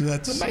bluegrass?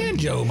 That's the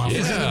banjo, my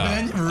Is it a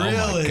banjo? Really?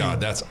 Oh my God,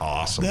 that's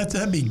awesome.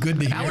 That'd be good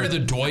to hear. You heard the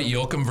Dwight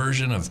Yoakam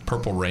version of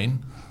Purple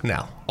Rain?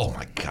 No. Oh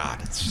my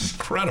God, it's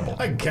incredible.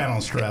 I can count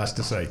on Strass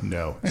to say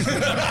no. If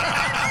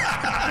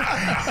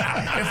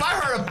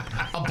I heard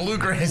a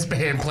bluegrass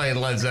band playing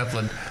Led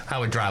Zeppelin, I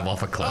would drive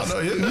off a cliff. That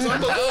would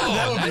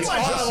be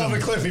awesome. Off a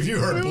cliff if you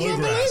heard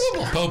bluegrass.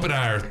 Pope and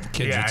I are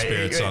kindred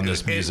spirits on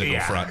this musical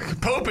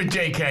front. Pope and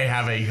JK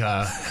have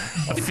a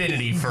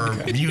affinity for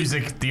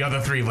music the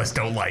other three of us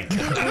don't like.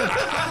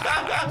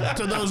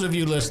 To those of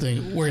you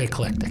listening, we're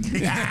eclectic.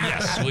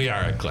 Yes, we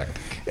are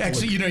eclectic.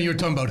 Actually, you were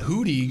talking about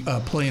Hootie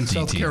playing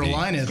South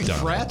Carolina at the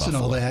Frats and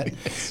all that.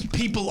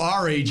 People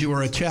our age who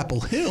are at Chapel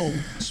Hill,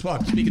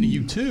 speaking of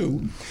you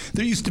too,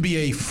 there used to be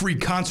a free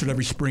concert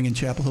every spring in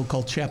Chapel Hill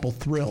called Chapel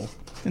Thrill.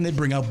 And they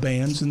bring out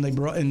bands, and they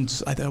brought, and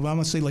I'm going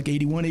to say like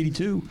 81,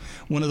 82,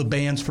 one of the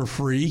bands for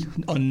free,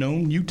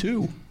 unknown,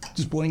 U2,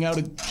 just playing out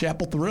at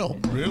Chapel Thrill.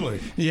 Really?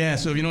 Yeah,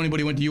 so if you know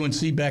anybody who went to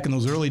UNC back in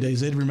those early days,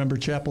 they'd remember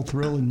Chapel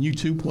Thrill and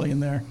U2 playing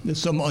there. There's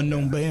some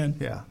unknown band.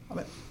 Yeah.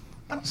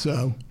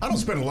 So I don't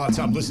spend a lot of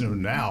time listening to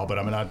them now, but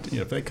I mean,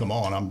 if they come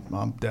on,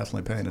 I'm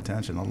definitely paying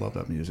attention. I love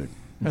that music.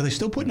 Are they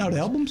still putting out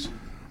albums?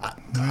 I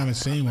haven't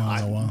seen one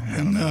in a while.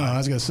 No, I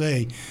was going to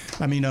say,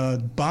 I mean,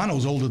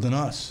 Bono's older than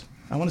us.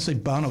 I want to say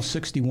Bono's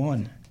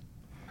 61.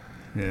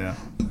 Yeah.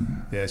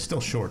 Yeah, it's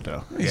still short,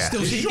 though. He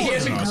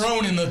hasn't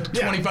grown in the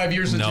 25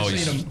 years since you've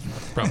seen him.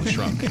 Probably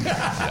shrunk.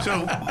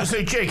 So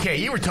JK,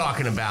 you were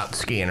talking about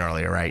skiing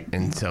earlier, right?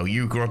 And so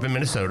you grew up in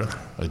Minnesota.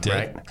 I did.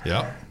 Right?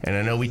 Yep. And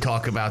I know we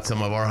talk about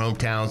some of our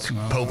hometowns,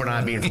 Pope and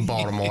I being from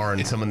Baltimore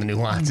and some of the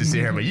nuances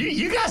there, but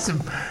you got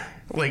some...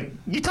 Like,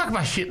 you talk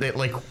about shit that,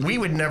 like, we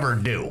would never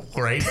do,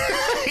 right?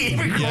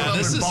 Yeah,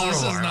 this is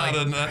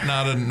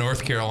not a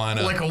North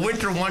Carolina. Like a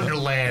winter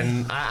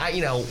wonderland.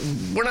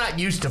 We're not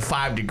used to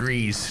 5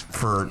 degrees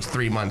for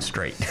 3 months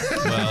straight.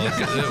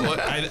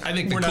 Well, I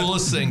think the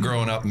coolest thing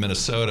growing up in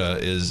Minnesota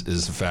is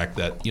the fact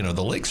that,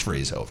 the lakes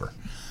freeze over.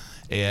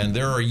 And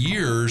there are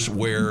years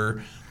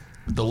where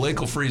the lake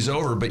will freeze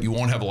over, but you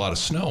won't have a lot of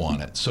snow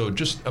on it. So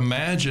just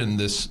imagine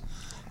this,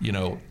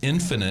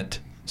 infinite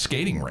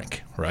skating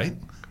rink, right?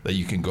 That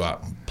you can go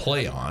out and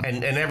play on.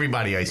 And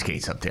everybody ice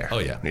skates up there. Oh,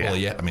 yeah. Well,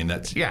 yeah. I mean,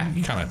 that's kind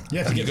of... You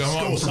have to you go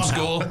home from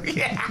school.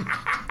 Yeah.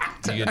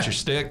 You get your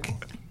stick,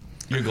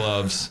 your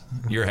gloves,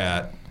 your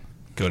hat,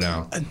 go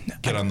down,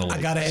 get on the lake.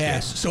 I got to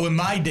ask. So in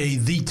my day,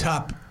 the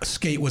top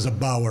skate was a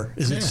Bauer.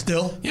 Is it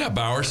still? Yeah,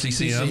 Bauer,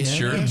 CCM,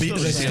 sure. Yeah,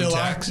 CCM still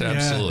Tax, are?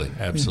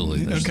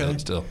 absolutely. They're Okay.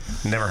 still.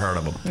 Never heard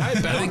of them. I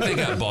think they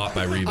got bought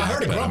by Reebok. I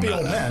heard a but grumpy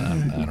old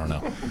man. I don't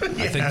know.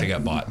 I think they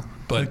got bought.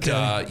 But,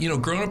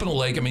 growing up in the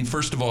lake, I mean,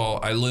 first of all,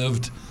 I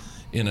lived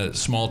in a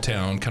small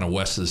town kind of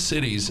west of the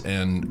cities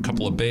and a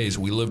couple of bays.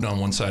 We lived on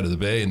one side of the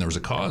bay, and there was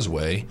a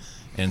causeway.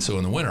 And so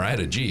in the winter, I had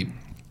a Jeep.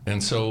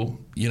 And so,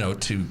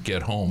 to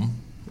get home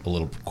a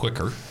little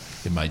quicker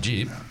in my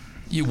Jeep,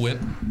 you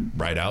went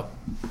right out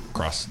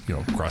across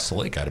the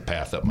lake. I had a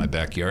path up my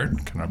backyard,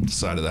 kind of up the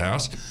side of the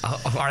house. All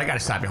right, I got to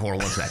stop you. Hold on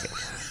 1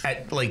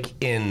 second.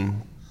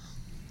 In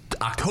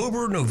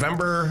October,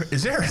 November,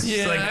 is there a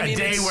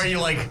day where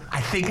you're like,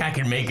 I think I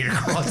can make it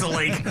across the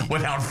lake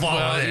without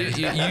falling in?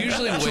 You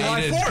usually July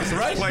waited. 4th,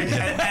 right? Like,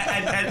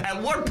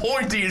 at what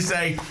point do you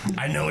say,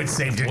 I know it's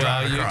safe to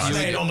drive across?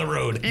 Stay on the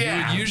road.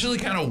 Yeah. You usually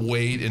kind of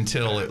wait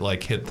until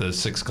it hit the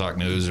 6 o'clock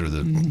news or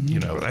the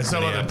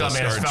some other Minneapolis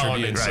dumbass Star fell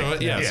in Tribune. it, right?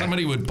 So Yeah.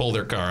 somebody would pull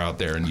their car out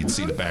there and you'd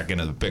see the back end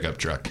of the pickup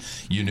truck.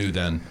 You knew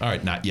then, all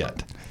right, not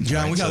yet.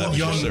 John, we got that was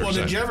young. your Well,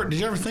 surf did you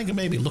session. ever think of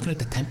maybe looking at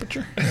the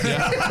temperature?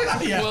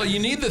 Well, you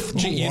need the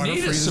You Water need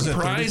it freezes at 32.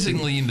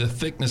 surprisingly, the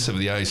thickness of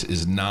the ice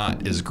is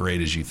not as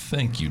great as you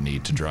think you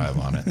need to drive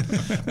on it.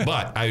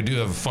 But I do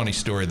have a funny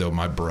story, though.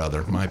 My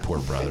poor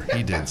brother,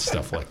 he did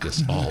stuff like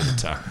this all the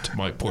time to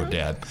my poor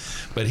dad.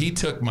 But he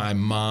took my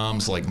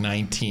mom's like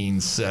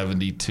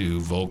 1972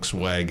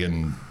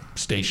 Volkswagen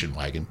station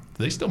wagon.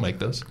 Do they still make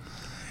those?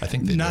 I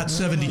think they Not do.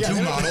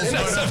 72 models.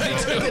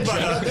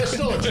 But there's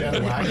still a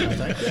Jetta wagon,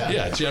 I think.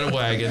 Yeah, Jetta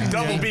wagon.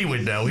 Double B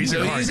would know. He's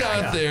So a hard he's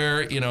guy. out there,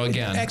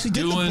 again, Actually,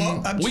 did the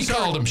doing. I'm We sorry.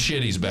 called them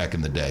shitties back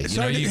in the day.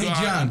 Sorry, you hey go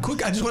out John, and-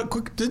 quick. I just want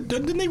quick.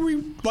 Didn't they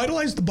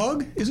revitalize the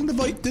Bug?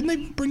 Didn't they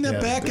bring that Yeah,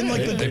 back in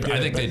like they- the? I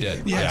think they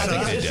did. Yeah, I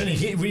think so they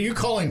did. Were you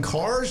calling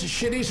cars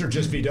shitties or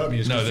just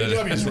VWs? No, 'Cause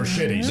VWs were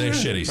shitties. They're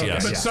shitties,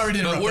 yes. But sorry to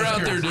interrupt. But we're That's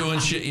out there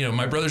curious. doing shit.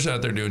 My brother's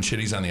out there doing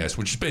shitties on the ice,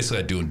 which is basically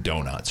like doing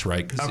donuts,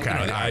 right? 'Cause,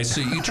 Okay. the ice,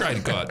 so you try to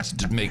go out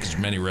to make as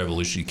many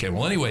revolutions as you can.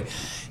 Well, anyway,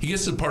 he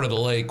gets to the part of the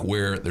lake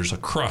where there's a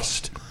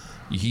crust.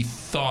 He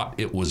thought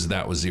that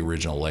was the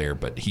original layer,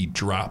 but he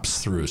drops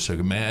through. So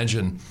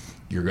imagine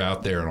you're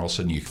out there and all of a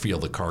sudden you feel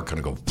the car kind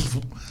of go,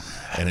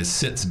 and it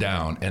sits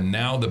down. And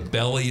now the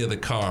belly of the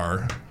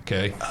car,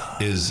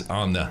 is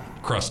on the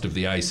crust of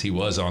the ice. He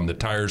was on the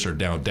tires are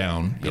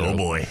down.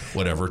 Boy.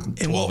 Whatever, And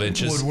 12 what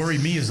inches. would worry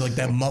me is like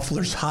that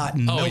muffler's hot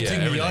and melting the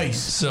everything. ice.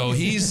 So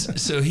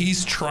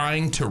he's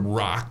trying to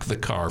rock the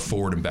car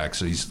forward and back.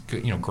 So he's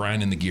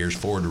grinding the gears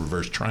forward and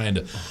reverse, trying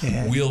to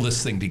wheel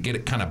this thing to get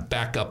it kind of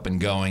back up and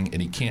going.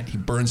 And he can't. He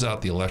burns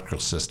out the electrical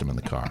system in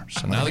the car.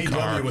 So now the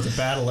car VW with a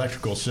bad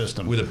electrical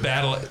system. with a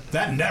battle.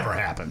 That never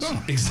happens.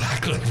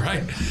 Exactly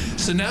right.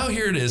 So now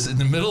here it is in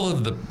the middle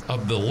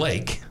of the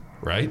lake,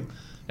 right?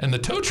 And the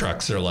tow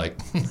trucks are like,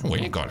 we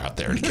ain't going out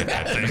there to get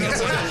that thing.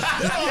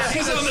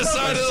 He's on the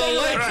side of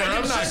the lake where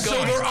I'm not So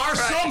going. there are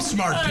some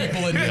smart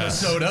people in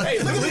Minnesota. Hey,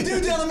 look at the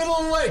dude down the middle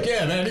of the lake.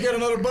 Yeah, man. You got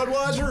another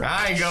Budweiser?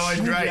 I ain't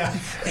going right. Yeah.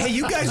 Hey,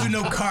 you guys who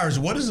know cars,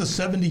 what is a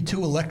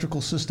 72 electrical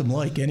system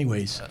like,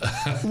 anyways?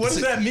 What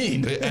does that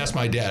mean? Ask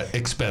my dad.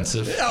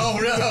 Expensive. Oh,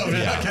 no.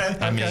 Yeah. Okay.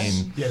 I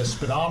mean, You had a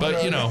speedometer.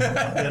 But, you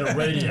had a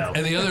radio.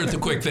 and the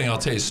quick thing I'll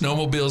tell you,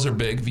 snowmobiles are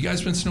big. Have you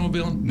guys been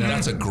snowmobiling? No.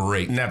 That's a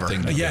great Never.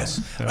 thing to do.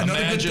 Yes. Another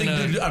good Imagine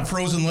thing to do on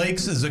frozen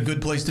lakes is a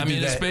good place to I do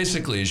mean, it's that.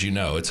 basically, as you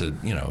know, it's a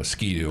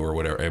ski-doo or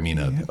whatever. I mean,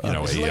 Is it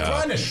like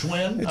riding a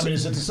Schwinn? I mean,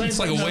 is it the same it's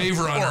like thing? a wave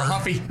runner. Or a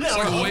Huffy. It's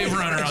like a wave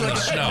runner on the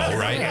snow,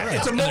 right?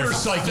 It's a And they're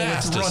motorcycle with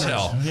fast as runners.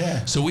 hell.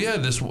 Yeah. So we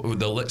had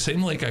the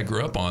same lake I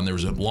grew up on. There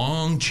was a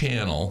long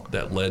channel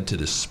that led to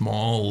this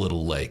small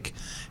little lake,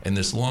 and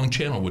this long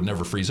channel would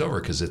never freeze over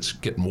because it's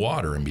getting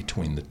water in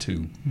between the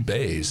two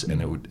bays,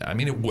 and it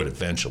would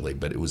eventually,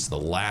 but it was the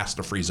last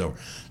to freeze over.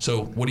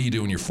 So what do you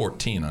do when you're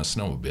 14 on a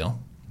snowmobile?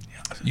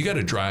 You got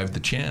to drive the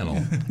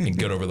channel and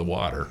get over the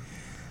water,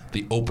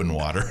 the open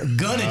water.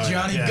 Gun it,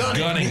 Johnny. Gun it.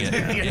 Gunning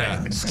it,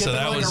 yeah. So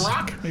that like was, a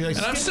rock. and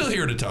I'm still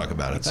here to talk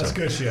about it. That's so.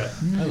 good shit.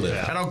 I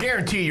live. And I'll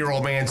guarantee your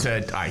old man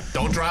said, all right,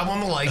 don't drive on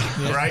the lake,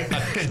 right?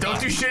 Don't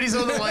do shitties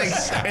on the lake,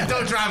 and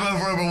don't drive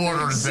over water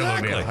on the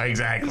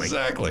snowmobile.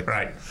 Exactly.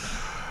 Right.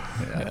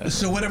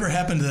 So whatever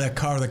happened to that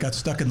car that got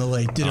stuck in the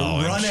lake? Did it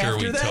run I'm sure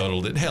after we that?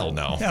 totaled it. Hell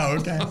no. Oh,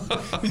 okay.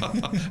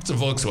 It's a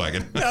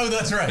Volkswagen. Oh,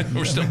 that's right.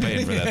 We're still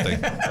paying for that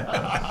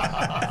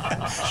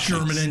thing.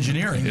 Sherman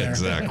Engineering there.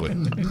 Exactly.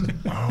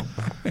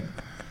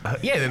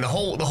 Yeah, then the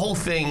whole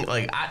thing,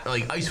 like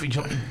ice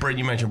fishing. Brett,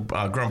 you mentioned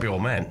grumpy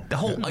old men. The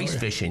whole ice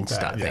fishing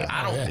stuff thing.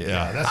 I don't.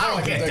 Yeah. That's I all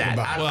I don't can get think that.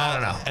 about. I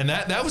don't know. And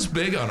that was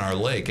big on our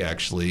lake,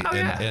 actually. Oh,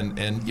 yeah. And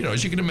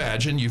as you can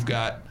imagine, you've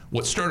got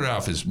what started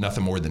off as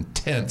nothing more than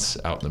tents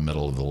out in the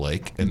middle of the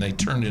lake, and they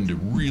turned into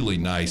really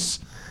nice,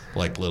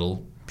 like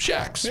little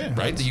shacks,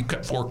 right? That you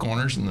cut four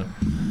corners in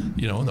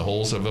the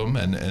holes of them,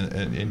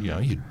 and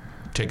you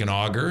take an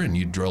auger and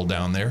you drill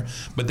down there.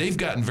 But they've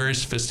gotten very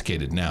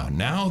sophisticated now.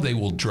 Now they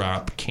will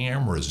drop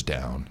cameras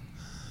down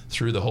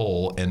through the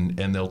hole, and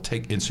they'll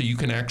take, and so you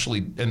can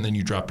actually, and then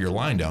you drop your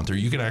line down through.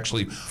 You can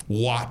actually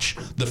watch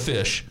the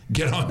fish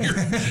get on your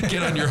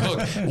hook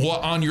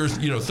on your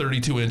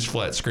 32-inch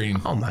flat screen.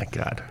 Oh my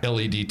God.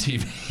 LED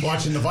TV.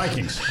 Watching the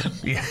Vikings.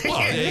 Yeah.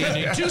 Well,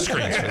 you need two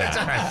screens for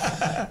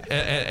that.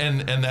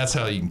 And that's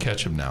how you can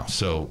catch them now.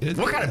 So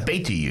What kind of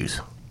bait do you use?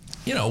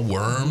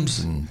 worms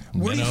and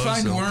Where do you minnows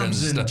find and all kinds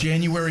worms of in stuff.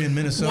 January in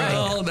Minnesota?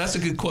 Well, that's a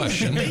good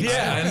question. I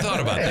hadn't thought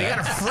about They that.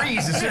 gotta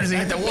freeze as soon as they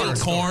hit the water.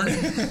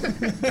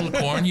 Little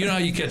corn. You know how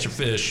you catch a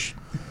fish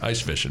ice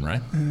fishing,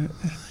 right?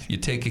 You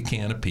take a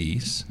can of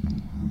peas,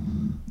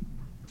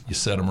 you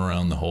set them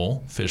around the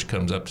hole, fish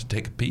comes up to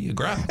take a pee, you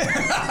grab them.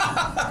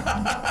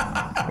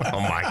 Oh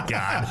my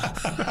God.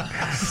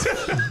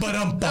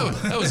 But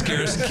That was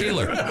Garrison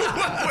Keeler.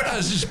 That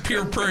was just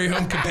pure Prairie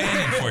Home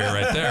Companion for you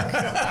right there.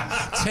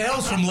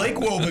 Tales from Lake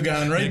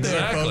Wobegon right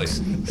Exactly. there,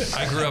 folks.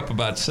 I grew up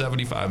about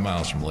 75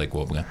 miles from Lake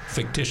Wobegon,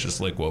 fictitious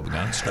Lake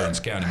Wobegon, Stearns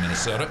County,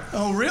 Minnesota.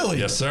 Oh, really?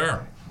 Yes,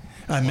 sir.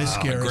 I miss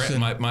Garrison.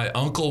 My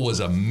uncle was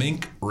a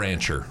mink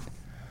rancher.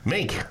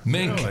 Mink.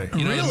 Mink. Really?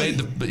 You know, Really?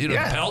 they made the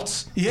Yeah.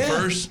 pelts Yeah.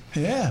 first.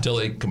 Yeah. Until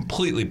they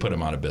completely put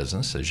them out of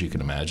business, as you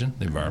can imagine,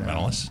 the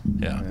environmentalists.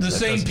 Yeah. The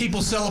same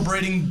people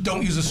celebrating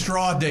Don't Use a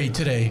Straw Day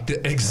today.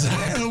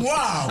 Exactly.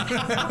 Wow.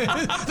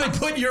 They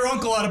put your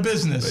uncle out of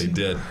business. They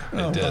did.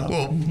 They did.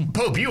 Well,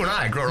 Pope, you and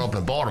I grew up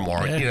in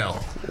Baltimore. You know,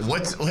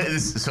 what's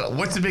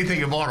the big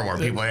thing in Baltimore?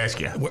 People ask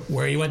you.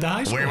 Where you went to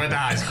high school? Where you went to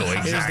high school,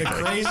 exactly. It's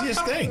the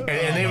craziest thing.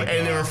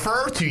 And they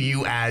refer to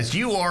you as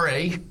you are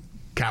a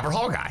Calvert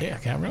Hall guy. Yeah,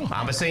 Calvert Hall.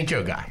 I'm a St.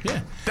 Joe guy.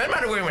 Yeah. Doesn't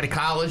matter where you went to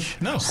college.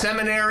 No.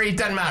 Seminary.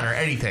 Doesn't matter.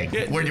 Anything.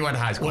 Yeah. Where you went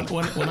to high school.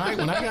 When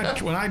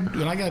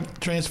I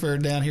got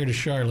transferred down here to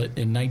Charlotte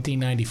in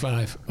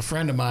 1995, a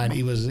friend of mine,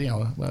 he was a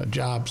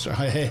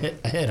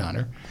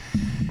headhunter,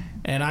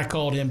 and I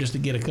called him just to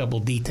get a couple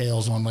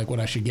details on like what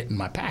I should get in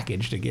my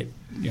package to get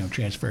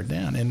transferred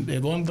down. And the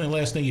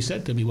last thing he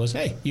said to me was,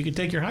 "Hey, you can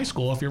take your high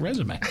school off your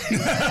resume."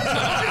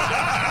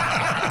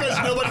 Because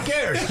nobody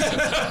cares.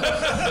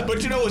 But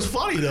what's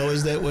funny though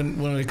is that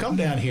when we come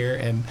down here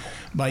and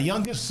my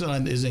youngest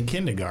son is in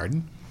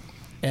kindergarten,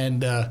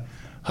 and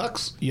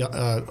Huck's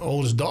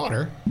oldest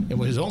daughter,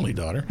 his only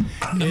daughter,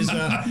 is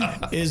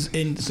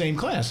in the same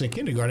class in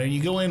kindergarten. And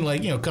you go in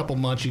a couple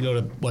months, you go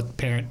to what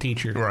parent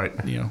teacher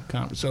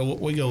conference. So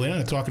we go in and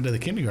I'm talking to the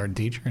kindergarten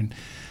teacher, and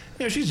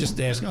she's just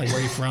asking where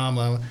are you from,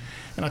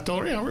 and I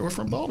told her we're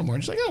from Baltimore.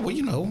 And she's like, oh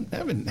well,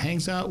 Evan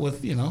hangs out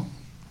with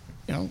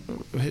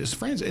his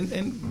friends,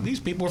 and these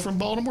people are from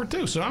Baltimore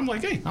too. So I'm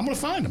like, hey, I'm gonna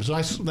find them. So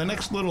the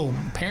next little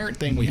parent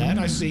thing we had,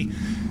 I see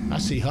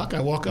Huck.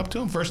 I walk up to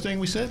him. First thing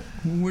we said,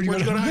 where'd you go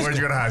to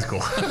high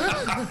school?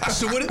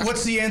 So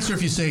what's the answer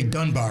if you say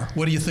Dunbar?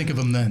 What do you think of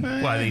him then?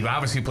 Well, they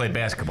obviously played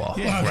basketball.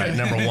 Yeah. Right,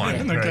 number one.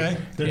 Okay. Right?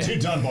 There are two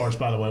Dunbars,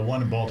 by the way.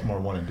 One in Baltimore,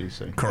 one in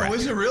D.C. Correct. Oh,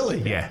 is it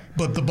really? Yeah.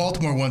 But the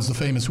Baltimore one's the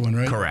famous one,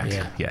 right? Correct.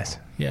 Yeah. Yes.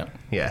 Yeah.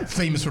 Yeah.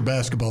 Famous for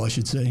basketball, I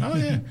should say. Oh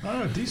yeah.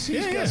 Oh,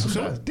 D.C.'s Yeah, got some.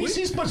 so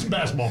D.C.'s put some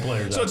basketball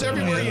players. So out it's there.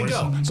 everywhere Yeah. you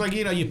go. It's like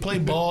you play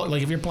ball.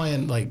 Like if you're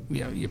playing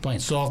you're playing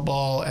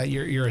softball.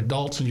 You're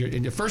adults,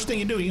 and the first thing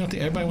you do,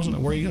 everybody wants to know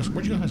where'd you go to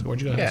high school?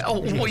 Where'd you go to high Yeah.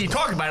 school? Oh, well, you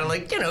talk about it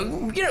like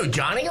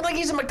Johnny, like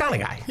he's a McDonough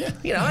guy.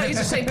 Yeah. He's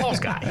a St. Paul's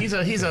guy. He's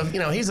a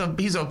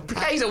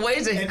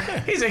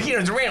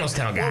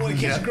Randallstown guy. Well, when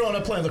kids are growing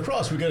up playing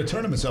lacrosse, we go to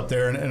tournaments up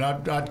there, and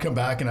I'd come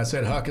back and I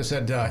said, Huck, I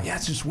said, yeah,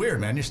 it's just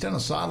weird, man. You're standing on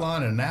the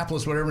sideline in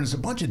Annapolis, whatever, and it's a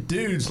bunch of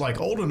dudes like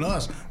older than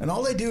us, and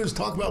all they do is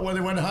talk about where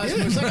they went to high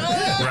school. It's like, oh,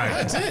 yeah, Right.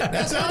 that's it.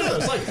 That's how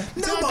it is. Like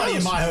nobody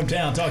in my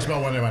hometown talks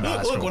about when they went to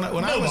high school. Look,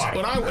 when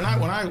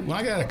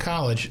I got out of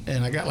college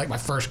and I got like my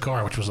first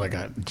car, which was like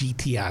a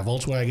GTI,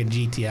 Volkswagen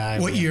GTI.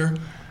 What year?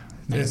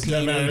 It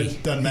doesn't matter.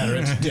 It doesn't matter.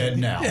 It's dead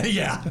now.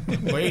 Yeah.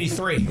 Well,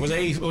 83. It was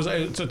 80.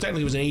 So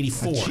technically, it was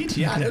 84.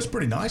 GTI, that was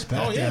pretty nice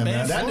back Oh, yeah, then,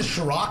 man. That is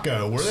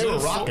Scirocco, where they were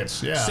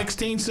rockets. Yeah.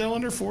 16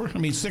 cylinder,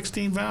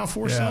 16 valve,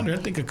 4-cylinder.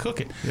 That thing could cook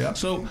it. Yeah.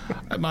 So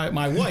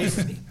my wife,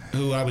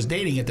 who I was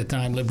dating at the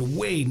time, lived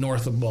way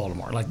north of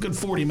Baltimore, like good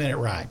 40-minute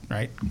ride,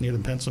 right near the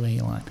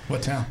Pennsylvania line.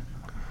 What town?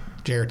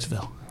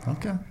 Jarrettsville.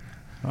 Okay. All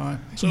right.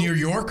 So, New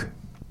York?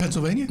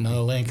 Pennsylvania?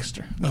 No,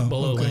 Lancaster. Oh,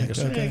 Below okay,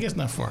 Lancaster. okay. Yeah, I guess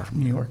not far from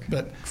New York.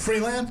 But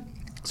Freeland?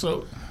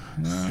 so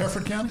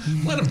Hereford County?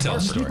 Let him tell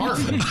the story.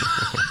 Hartford.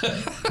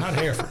 Not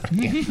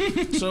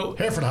Hereford. So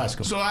Hereford High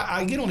School. So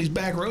I get on these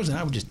back roads and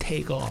I would just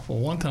take off. Well,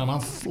 one time I'm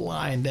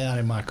flying down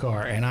in my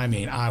car, and I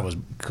mean I was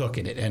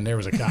cooking it, and there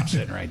was a cop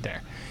sitting right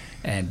there,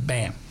 and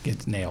bam,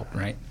 gets nailed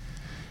right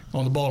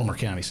on the Baltimore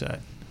County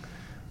side.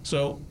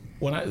 So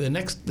when the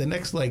next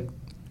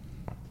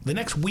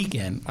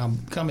weekend,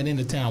 I'm coming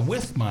into town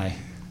with my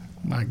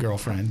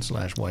girlfriend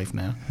 / wife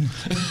now,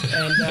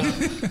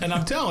 and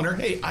I'm telling her,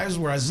 hey, I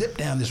zipped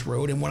down this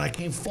road, and when I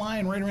came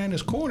flying right around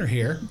this corner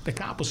here, the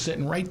cop was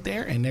sitting right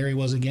there, and there he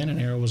was again, and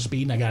there was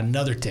speeding. I got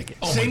another ticket.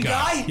 Oh, my God.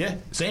 Guy? Yeah,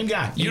 same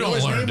guy. You know don't what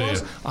his learn, name do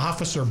was? you?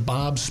 Officer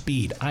Bob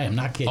Speed. I am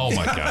not kidding. Oh,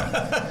 my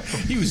God.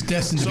 He was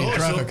destined to be a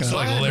traffic cop. It's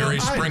like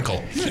Larry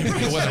Sprinkle.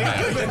 It wasn't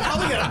They bad.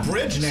 probably got a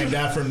bridge named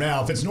after him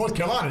now. If it's North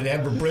Carolina, they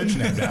have a bridge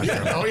named after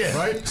him. Oh, yeah.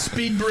 Right?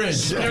 Speed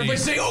Bridge. Everybody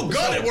say, oh,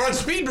 got it, we're on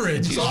Speed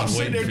Bridge. So I'm He's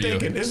sitting there waiting for you.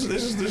 thinking, this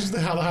is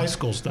how the high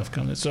school stuff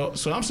comes in. So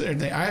I'm sitting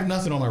there thinking, I have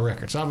nothing on my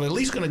record. So I'm at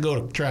least going to go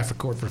to traffic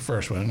court for the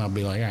first one, and I'll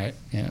be like, all right,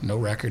 no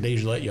record. They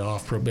usually let you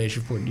off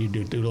probation for you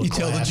do a little You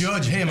tell the class.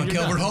 judge, hey, I'm a And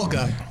you're Calvert done. Hall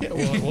guy. Yeah,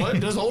 well,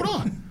 just hold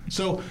on.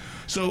 So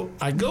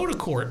I go to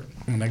court,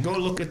 and I go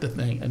look at the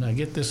thing, and I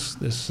get this.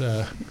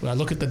 I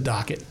look at the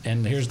docket,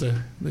 and here's the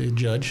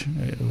judge.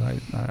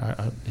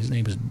 His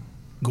name is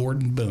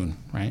Gordon Boone,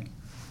 right?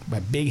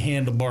 My big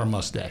handlebar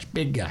mustache,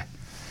 big guy.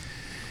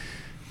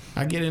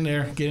 I get in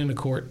there, get into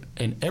court,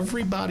 and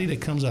everybody that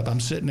comes up,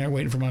 I'm sitting there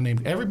waiting for my name.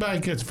 Everybody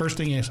gets first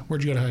thing is,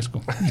 where'd you go to high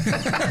school?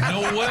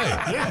 No way.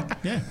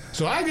 Yeah.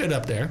 So I get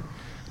up there.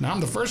 Now I'm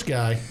the first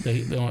guy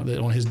that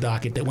on his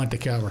docket that went to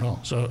Calvert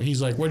Hall. So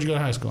he's like, "Where'd you go to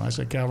high school?" I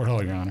said, "Calvert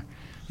Hall, Your Honor."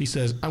 He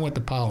says, "I went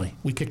to Poly.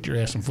 We kicked your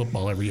ass in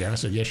football every year." I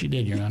said, "Yes, you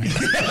did, Your Honor." He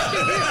says,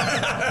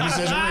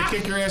 "We're gonna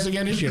kick your ass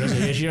again this year." I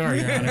said, "Yes, you are,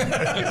 Your Honor."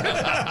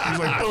 He's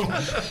like, "Boom."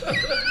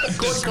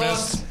 Court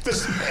Dismissed.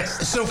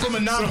 Dismissed. So from a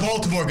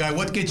non-Baltimore guy,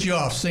 what gets you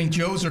off, St.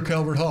 Joe's or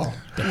Calvert Hall?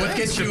 What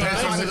gets you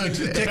off?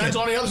 Depends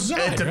on the other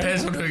side. It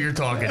depends on who you're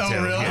talking to.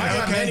 really? I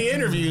got Okay. many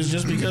interviews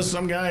just because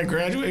some guy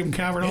graduated from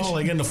Calvert Hall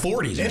like in the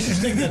 40s.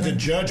 Interesting that the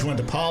judge went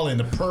to Poly and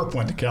the perp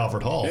went to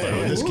Calvert Hall,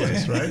 though, in this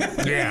case, right?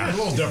 Yeah. A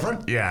little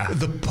different. Yeah.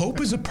 The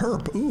Pope is a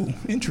perp. Ooh,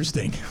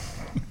 interesting.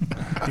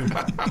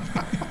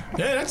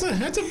 Yeah, that's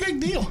a big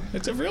deal.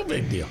 It's a real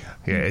big deal.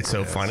 Yeah, it's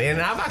so funny.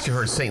 And I've actually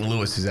heard St.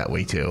 Louis is that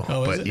way too.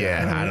 Oh, is but it?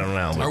 yeah, I don't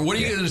know. Or what are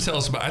you going to tell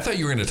us about? I thought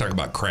you were going to talk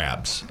about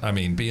crabs. I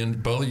mean, being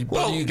both of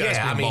you guys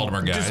being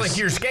Baltimore guys. just like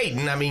you're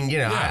skating. I mean,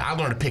 I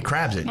learned to pick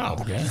crabs at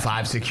Oh, yeah.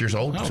 5, 6 years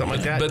old, something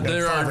like that. But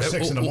there 5 are or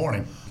 6 in the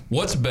morning.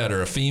 What's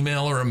better, a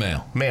female or a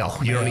male? male.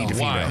 You don't need the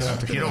Why?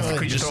 females. You don't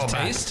could you Just throw them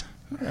back? taste?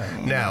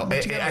 No,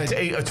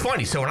 it's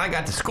funny. So when I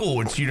got to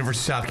school at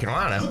University of South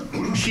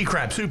Carolina, she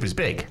crab soup is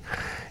big.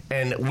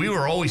 And we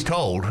were always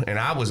told, and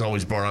I was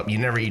always brought up, you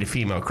never eat a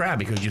female crab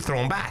because you throw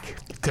them back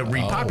to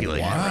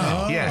repopulate.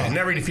 wow. Yeah,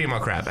 never eat a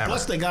female crab ever.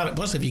 Plus,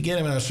 Plus, if you get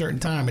them at a certain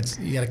time,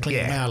 you got to clean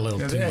them Yeah. out a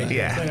little too.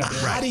 Yeah,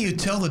 How right. do you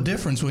tell the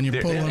difference when you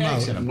pull them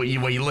out? Well,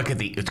 you look at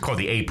it's called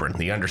the apron,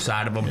 the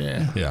underside of them.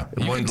 Yeah. Yeah.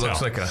 You One can looks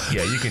tell. like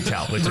you can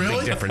tell. It's a Really?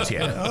 big difference,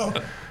 yeah. Oh,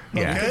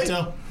 Yeah. okay.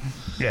 So,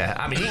 Yeah,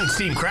 I mean, eating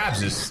steamed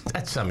crabs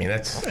that's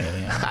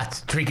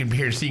drinking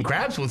beer and steamed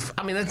crabs it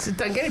doesn't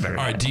get any better.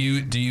 All right. Do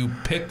you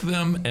pick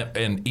them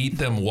and eat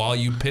them while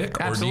you pick,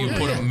 or Absolutely.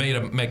 do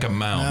you make a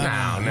mound?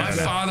 No, My no.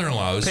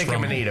 father-in-law is Pick 'em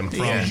from, and eat 'em. from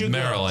Yeah.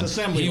 Maryland. It's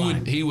assembly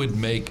line. He would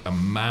make a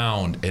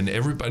mound, and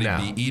everybody No.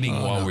 would be eating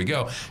while we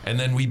go, and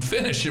then we'd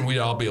finish, and we'd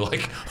all be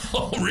like,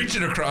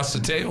 reaching across the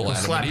table at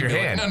him. Slap and he'd your be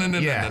hand. Like, no.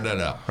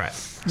 Yeah. Right.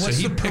 So What's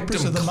he the picked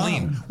purpose them of the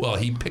clean. mound? Well,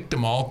 he picked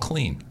them all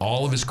clean,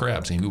 all of his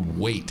crabs, and he would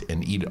wait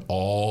and eat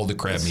all the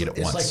crab meat at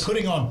It's once. like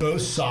putting on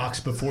both socks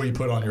before you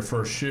put on your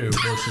first shoe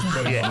versus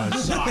putting on a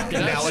sock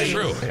and That's a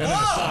true. and then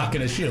a sock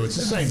and a shoe. It's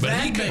the same But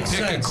thing. he could makes pick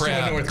a sense.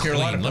 crab North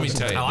Carolina clean. Let me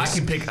tell you. Oh, I this-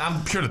 can pick.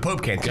 I'm sure the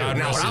Pope can too. God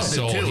Now, rest what I'll his do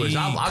soul, too is he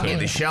I'll get could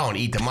the shell and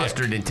eat the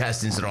mustard,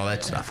 intestines, and all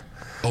that stuff.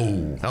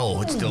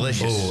 Oh, It's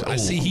delicious. I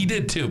see. He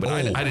did too, but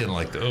I didn't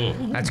like the. Oh,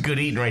 That's good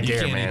eating right You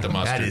there, can't man. eat the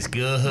mustard. That is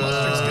good.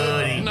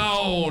 eating.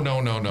 no.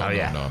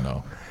 yeah.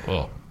 No.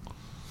 Oh.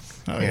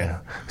 Yeah.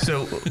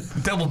 So,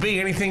 Double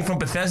B, anything from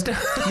Bethesda?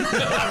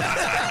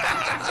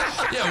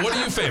 Yeah, what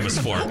are you famous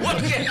for?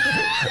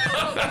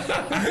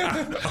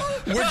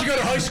 Where'd you go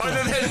to high school?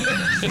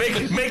 Other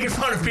than making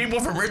fun of people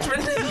from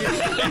Richmond?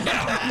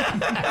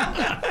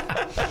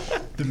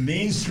 The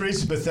mean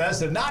streets of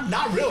Bethesda?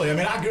 Not really. I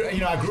mean,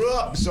 I grew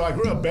up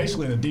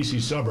basically in the D.C.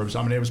 suburbs.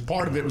 I mean,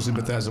 part of it was in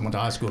Bethesda. Went to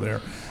high school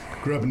there.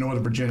 Grew up in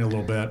Northern Virginia a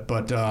little bit,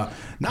 but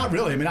not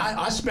really. I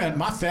mean,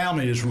 my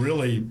family is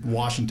really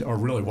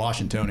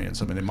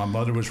Washingtonians. I mean, my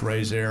mother was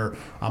raised there.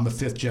 I'm a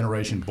 5th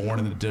generation born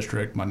in the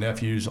district. My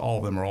nephews, all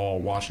of them are all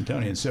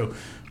Washingtonians. So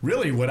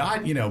really what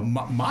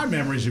my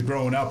memories of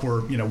growing up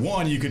were,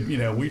 one, you could,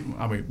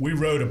 we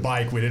rode a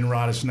bike. We didn't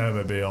ride a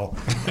snowmobile.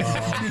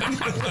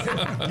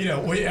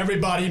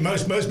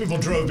 Most people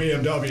drove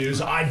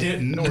BMWs. I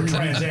didn't, or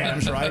Trans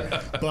Ams, right?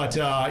 But,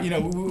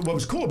 what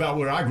was cool about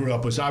where I grew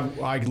up was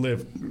I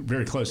lived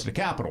very close to the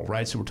Capitol,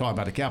 right? So we're talking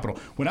about the Capitol.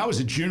 When I was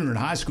a junior in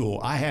high school,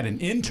 I had an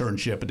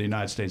internship at the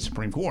United States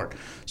Supreme Court.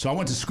 So I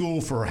went to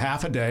school for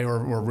half a day, or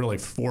really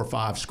 4 or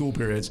 5 school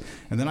periods,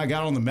 and then I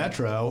got on the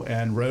Metro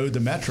and rode the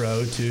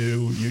Metro to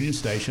Union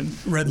Station.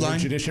 Red Line?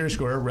 Judiciary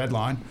Square, Red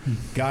Line.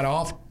 Got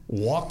off,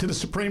 walked to the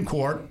Supreme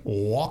Court,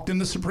 walked in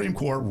the Supreme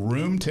Court.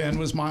 Room 10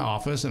 was my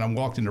office, and I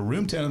walked into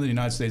room 10 of the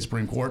United States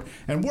Supreme Court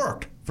and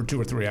worked for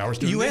 2 or 3 hours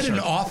doing You had an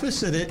research.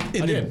 office at it?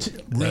 I did.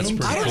 That's Room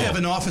pretty I don't cool. have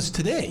an office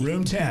today.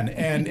 Room 10,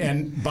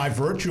 and by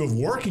virtue of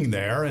working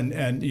there,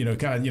 and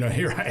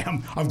here I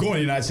am. I'm going to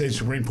the United States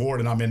Supreme Court,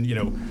 and I'm in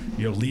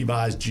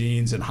Levi's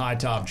jeans and high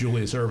top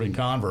Julius Erving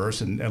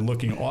Converse, and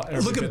looking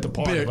Look at at the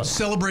part Bear, of us.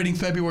 celebrating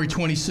February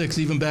 26th,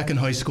 even back in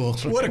high school.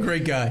 What a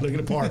great guy. Looking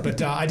at the part,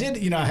 but I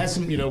did. I had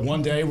some.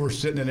 One day we're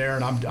sitting in there,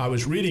 and I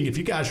was reading. If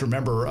you guys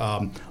remember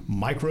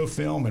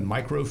microfilm and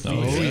microfiche.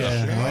 Oh,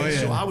 yeah. Right? Oh, yeah.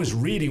 So I was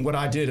reading. What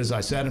I did is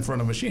I sat in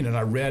front of a machine and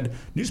I read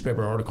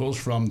newspaper articles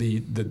from the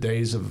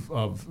days of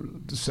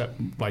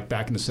like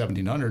back in the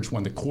 1700s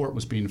when the court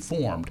was being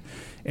formed,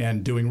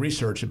 and doing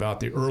research about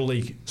the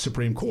early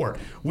Supreme Court,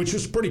 which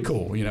was pretty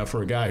cool,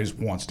 for a guy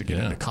who wants to get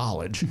into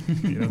college.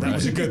 That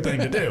was a good thing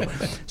to do.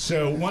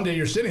 So one day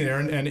you're sitting there,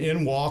 and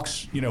in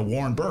walks,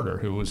 Warren Burger,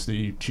 who was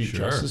the Chief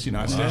Justice of the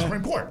United States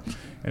Supreme Court,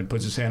 and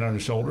puts his hand on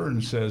his shoulder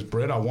and says,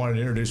 "Britt, I wanted to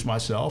introduce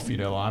myself.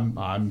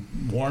 I'm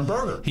Warren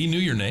Burger." He knew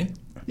your name?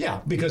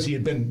 Yeah, because he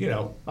had been, he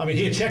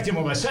had checked in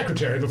with my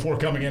secretary before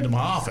coming into my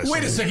office.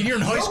 Wait a second, you're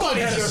in high school and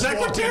Nobody had a just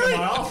walked secretary? into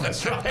my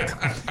office, right?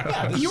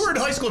 Yeah, this- You were in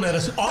high school and had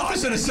an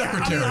office and a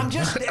secretary. I'm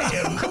just,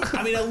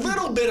 a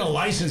little bit of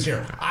license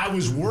here. I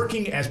was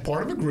working as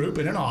part of a group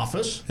in an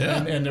office,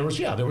 and there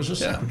was a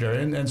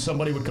secretary, and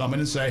somebody would come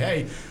in and say,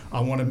 "Hey, I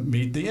want to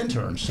meet the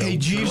intern." So, Hey,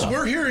 Jeeves,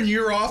 we're here in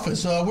your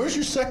office. Where's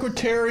your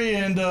secretary?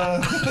 And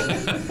but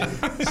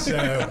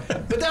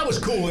that was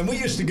cool, and we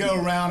used to go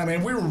around. I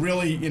mean, we were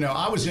really,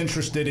 I was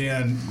interested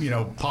interested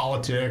in,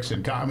 politics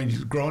and I mean,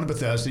 growing in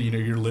Bethesda,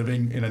 you're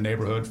living in a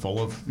neighborhood full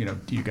of,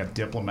 you've got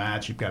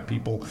diplomats, you've got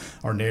people.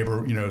 Our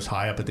neighbor, is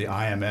high up at the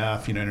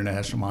IMF,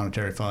 International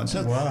Monetary Fund.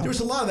 So there was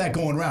a lot of that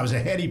going around. It was a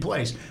heady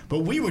place. But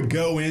we would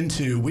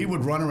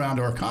run around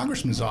to our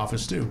congressman's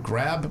office too,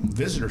 grab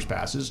visitors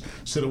passes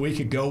so that we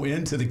could go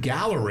into the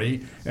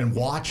gallery and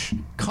watch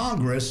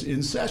Congress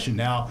in session.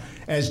 Now,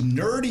 as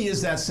nerdy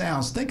as that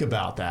sounds, think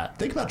about that.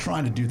 Think about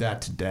trying to do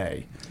that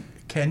today.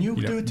 Can you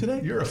do it today?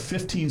 You're a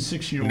 15,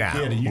 16-year-old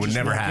kid. And would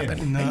never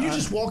happen. And you're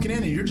just walking in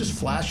and you're just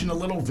flashing a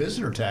little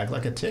visitor tag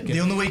like a ticket. The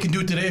only way you can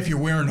do it today if you're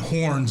wearing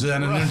horns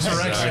and an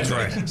insurrection. That's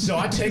right. So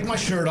I take my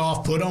shirt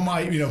off, put on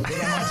my toboggan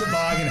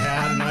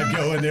hat, and I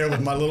go in there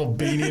with my little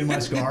beanie and my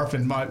scarf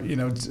and my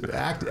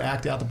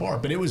act out the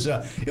part. But it was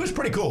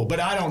pretty cool. But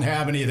I don't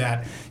have any of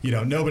that.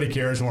 Nobody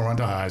cares when I went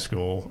to high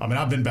school. I mean,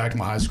 I've been back to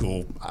my high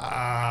school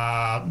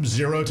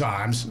 0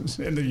 times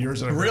in the years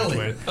that I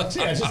graduated.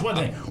 So, yeah, it's just one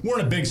thing. We're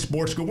in a big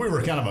sports school. We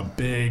were kind of a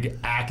big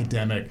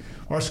academic.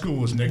 Our school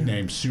was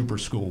nicknamed Super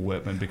School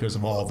Whitman because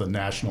of all the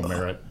national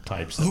merit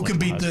types. Who can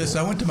beat this?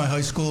 I went to my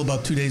high school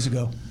about 2 days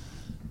ago.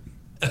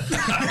 So did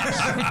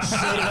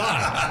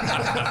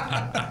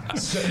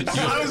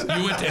I.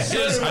 You went to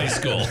his high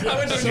school.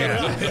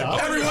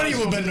 Every one of you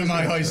have been to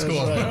my high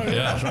school.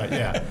 That's right.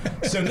 Yeah.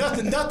 So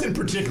nothing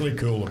particularly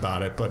cool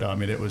about it, but I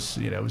mean, it was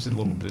a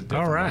little bit different.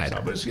 All right.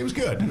 But it was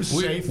good. It was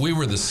safe. We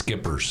were the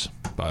Skippers,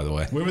 by the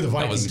way. We were the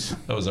Vikings.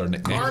 That was our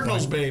nickname.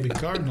 Cardinals, baby,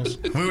 Cardinals.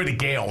 We were the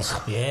Gales.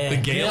 Yeah. The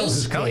Gales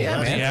is cool.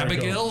 Yeah, man. The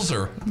Abigails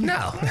or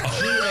No.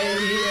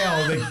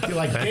 G-A-E-L,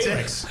 like That's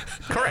Gaelics.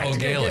 Correct. oh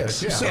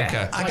Gaelics. Yeah. So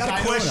Okay. I got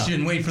a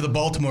question, wait for the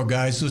Baltimore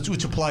guys,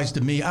 which applies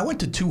to me. I went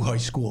to 2 high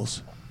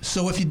schools.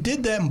 So if you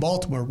did that in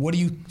Baltimore, where do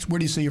you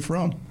say you're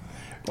from?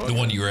 The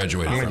one you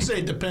graduated I from. would say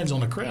it depends on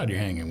the crowd you're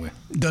hanging with.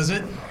 Does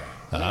it?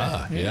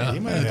 Yeah.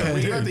 You, might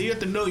have to, you have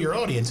to know your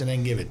audience and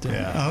then give it to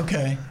them. Yeah.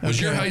 Okay.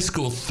 Was your Okay. high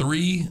school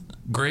 3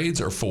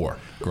 grades or 4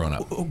 growing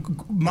up?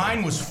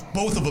 Mine was,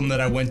 both of them that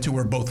I went to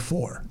were both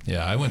 4.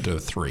 Yeah, I went to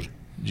 3.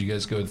 Did you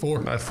guys go to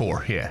 4?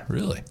 4, yeah.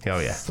 Really? Oh,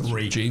 yeah.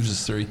 3. Jeeves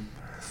is 3.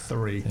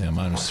 3. Yeah,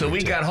 mine was 3. So we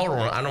too. got, hold on,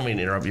 I don't mean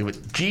to interrupt you,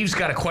 but Jeeves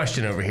got a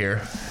question over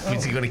here.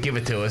 He's going to give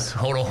it to us.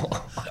 Hold on.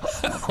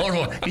 Hold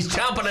on. He's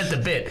chomping at the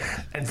bit.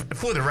 And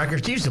for the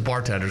record, Jeeves, the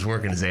bartender's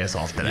working his ass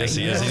off today. Yes,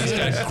 he is. He's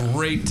got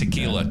great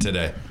tequila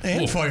today.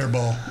 And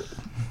Fireball.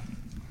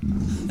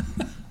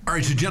 All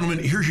right, so gentlemen,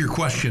 here's your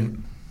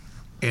question,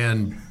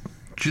 and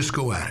just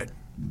go at it.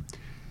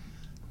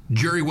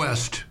 Jerry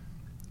West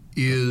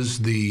is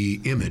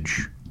the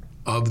image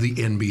of the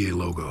NBA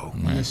logo.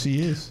 Yes,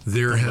 he is.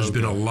 There has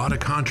been a lot of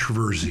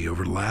controversy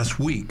over the last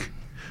week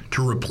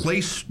to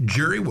replace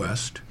Jerry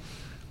West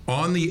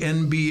on the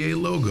NBA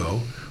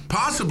logo,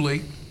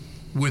 possibly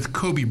with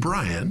Kobe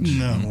Bryant.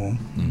 No.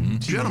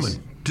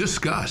 Gentlemen,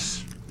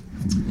 discuss.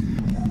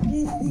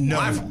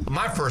 No.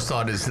 My first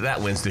thought is that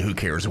wins the Who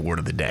Cares Award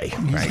of the day,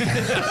 right?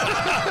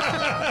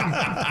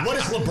 What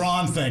does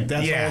LeBron think?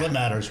 That's Yeah. all that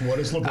matters. What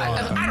does LeBron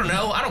think? I don't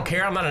know. I don't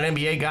care. I'm not an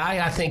NBA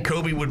guy. I think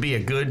Kobe would be a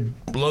good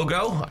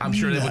logo. I'm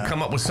sure they would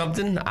come up with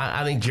something.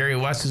 I think Jerry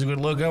West is a good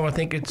logo. I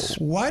think it's...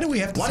 Why do we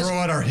have to throw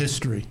out our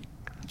history?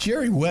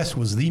 Jerry West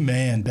was the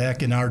man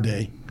back in our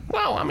day.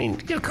 Well, I mean,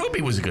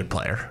 Kobe was a good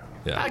player.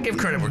 Yeah. I give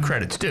credit where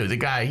credit's due. The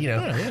guy,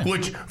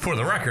 which, for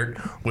the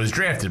record, was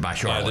drafted by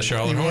Charlotte. Yeah, the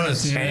Charlotte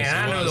Hornets. And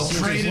I know the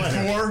Traded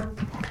for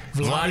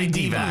Vlade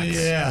Divac.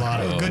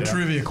 Yeah, good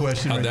trivia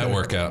question. How'd right that there.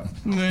 work out?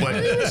 But,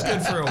 It's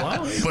good for a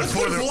while. but for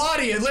Put the...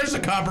 Vlade, there's a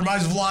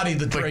compromise. Vlade,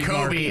 the But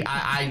trademark. Kobe,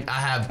 I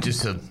have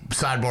just a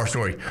sidebar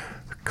story.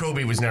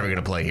 Kobe was never going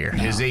to play here.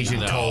 His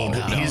agent told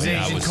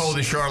told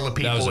the Charlotte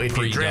that was people, a if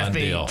you draft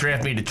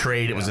pre-done me to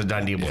trade, it was a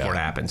done deal before it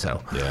happened.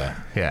 So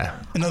yeah.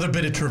 Another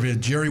bit of trivia.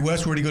 Jerry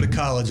West, where'd he go to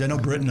college? I know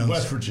Britt knows.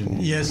 West Virginia.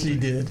 Yes, he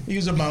did. He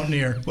was a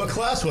Mountaineer. What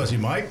class was he,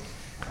 Mike?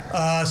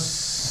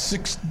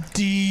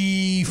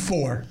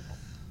 64.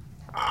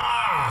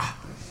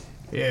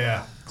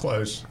 Yeah,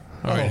 close.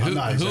 All right, I'm who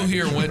not exactly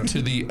here sure. went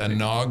to the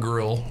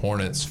inaugural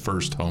Hornets'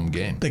 first home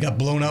game? They got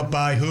blown out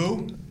by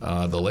who?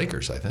 The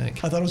Lakers, I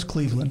think. I thought it was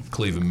Cleveland.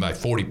 Cleveland by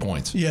 40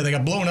 points. Yeah, they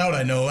got blown out,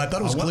 I know. I thought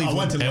it was I Cleveland.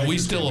 went to And we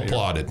Lakers still game here.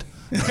 applauded.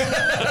 Used to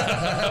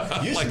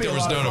Like be there a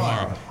was lot no of fun.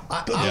 tomorrow.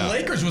 But Yeah. the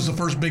Lakers was the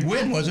first big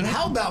win, wasn't it?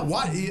 How about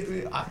what?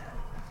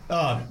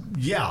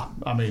 Yeah,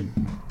 I mean,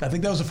 I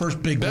think that was the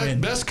first big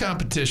win. Best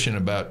competition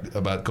about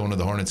going to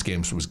the Hornets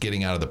games was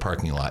getting out of the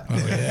parking lot.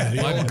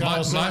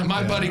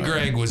 My buddy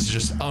Greg was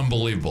just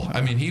unbelievable.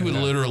 I mean, he would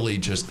literally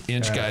just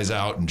inch guys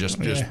out and just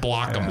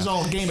block them. It was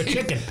all a game of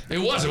chicken. It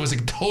was a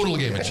total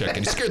game of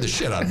chicken. He scared the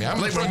shit out of me.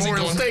 I'm Like frenzy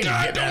Memorial going, Stadium,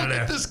 God, get out don't of there."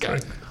 hit this guy.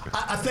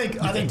 I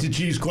think to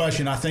G's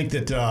question, I think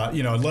that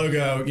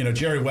logo,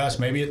 Jerry West,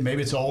 maybe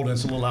it's old and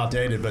it's a little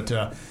outdated, but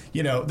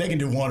they can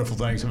do wonderful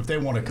things. If they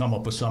want to come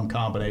up with some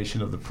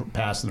combination of the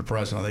past and the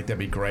present, I think that'd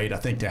be great. I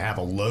think to have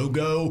a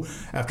logo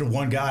after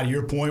one guy, to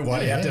your point, why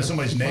do you have to have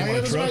somebody's name on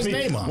a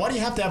trophy? Why do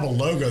you have to have a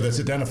logo that's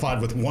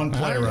identified with one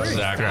player?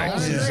 Exactly. All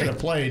seasons that have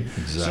played.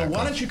 Exactly. So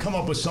why don't you come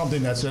up with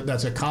something that's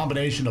a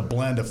combination, a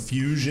blend, a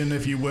fusion,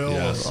 if you will,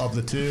 of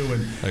the two,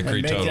 and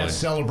make that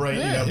celebrate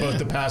both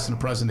the past and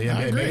the present of the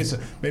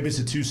NBA. Maybe it's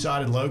a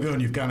two-sided logo,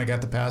 and you've kind of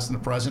got the past and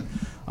the present.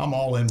 I'm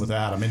all in with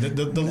that. I mean,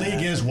 the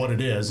league is what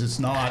it is. It's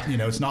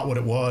not what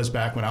it was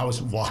back when I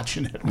was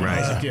watching it when I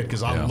was a kid,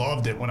 because I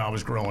loved it when I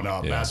was growing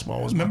up.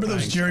 Basketball was Remember my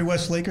those thing. Jerry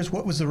West Lakers?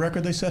 What was the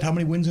record they set? How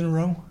many wins in a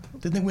row?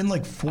 Didn't they win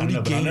like 40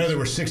 games? I know they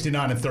were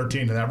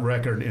 69-13 in that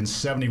record in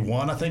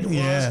 '71, I think it was.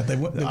 Yeah,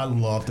 I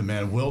loved them,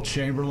 man. Wilt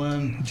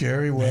Chamberlain,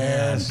 Jerry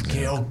West,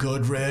 Gail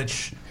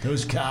Goodrich.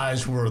 Those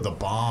guys were the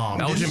bomb.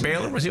 Elgin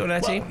Baylor, was he on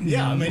that team?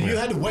 Yeah, I mean, you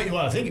had to wait.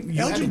 Well, I think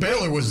Elgin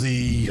Baylor was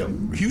the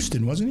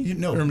Houston, wasn't he?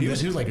 No, he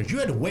was Lakers. You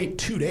had to wait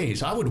 2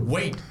 days. I would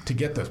wait to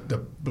get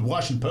the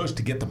Washington Post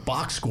to get the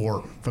box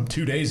score from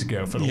 2 days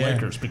ago for the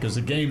Lakers, because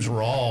the games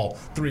were all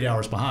 3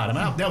 hours behind.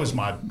 I mean, I was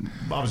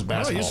a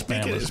basketball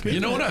fan. You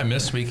know what I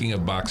miss, speaking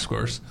of box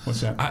scores?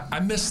 What's that? I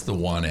miss the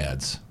want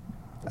ads.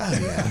 Oh,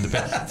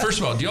 yeah. First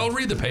of all, do y'all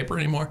read the paper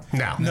anymore?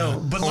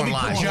 No. But let me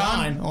point,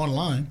 John,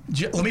 online.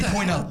 Let me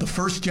point out, the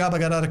first job I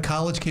got out of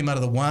college came out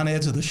of the want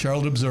ads of the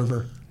Charlotte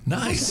Observer.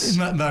 Nice.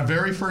 My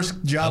very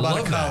first job out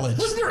of college.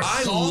 Wasn't there a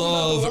I song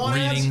love about the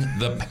reading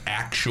the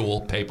actual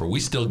paper. We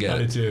still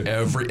get it too.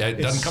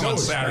 It doesn't come on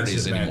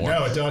Saturdays anymore.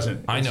 No, it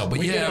doesn't. I know, but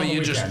we get it on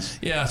the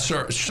just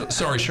weekends.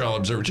 sorry, Charlotte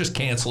Observer, just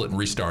cancel it and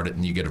restart it,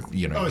 and you get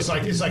it's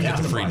like get half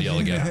the the free price. deal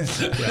again.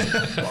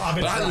 But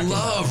I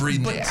love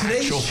reading the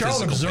Today's actual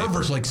Charlotte physical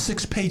Observer is paper. like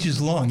 6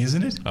 pages long,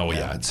 isn't it? Oh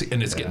yeah, it's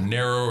getting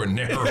narrower and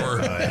narrower.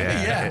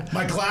 Yeah.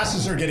 My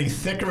glasses are getting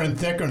thicker and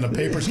thicker, and the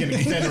paper's getting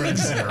thinner and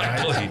thinner.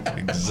 Right?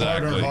 Exactly.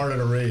 Harder and harder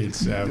to read.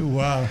 So.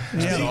 Wow.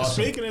 That's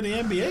awesome. Speaking of the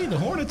NBA, the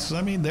Hornets,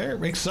 I mean,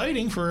 they're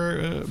exciting for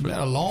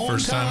a long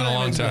First time in a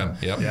long time.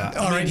 Yep. Yeah.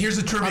 All right, here's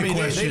a trivia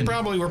question.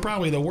 They were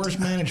probably the worst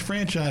managed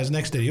franchise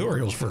next to the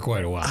Orioles for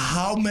quite a while.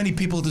 How many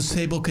people at this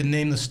table can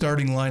name the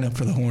starting lineup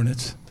for the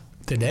Hornets?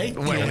 Today?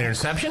 Wait, an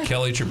interception?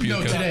 Kelly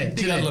Trapuka. today.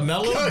 You got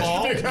LaMelo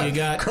Ball, you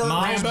got Kurt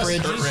Miles Rambis.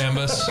 Bridges. Kurt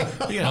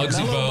Rambis. You got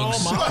Muggsy LaMelo Ball,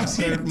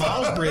 Bogues.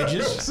 Miles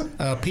Bridges,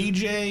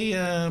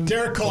 PJ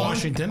Derek Coleman.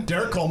 Washington.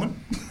 Derek Coleman.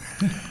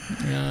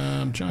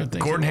 I'm trying to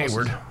think. Gordon who else is-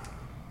 Hayward.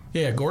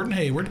 Yeah, Gordon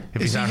Hayward.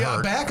 If Is he's he not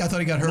hurt. back? I thought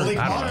he got hurt. Malik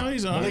I don't Monk. know. No,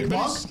 he's on. Malik but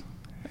Monk. he's-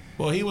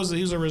 Well, he was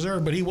a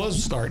reserve, but he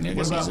was starting. I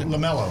What guess about he's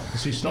LaMelo?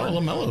 Is he starting?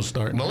 LaMelo's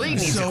starting. Malik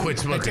needs to quit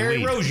smoking Terry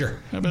weed. Rozier.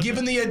 How about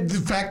Given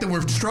the fact that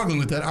we're struggling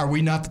with that, are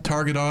we not the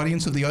target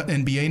audience of the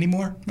NBA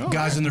anymore? that?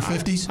 Guys in their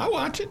 50s? I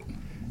watch it.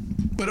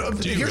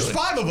 But you here's really?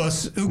 5 of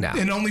us,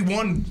 and only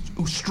one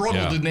who struggled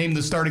Yeah. to name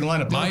the starting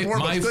lineup. The other 4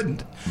 of us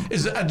couldn't.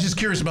 I'm just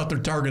curious about their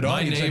target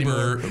audience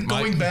neighbor- anymore.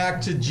 my- Going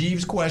back to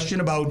Jeeves' question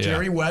about Yeah.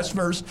 Jerry West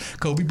versus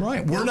Kobe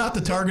Bryant. We're not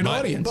the target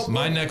audience.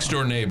 My next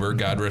door neighbor,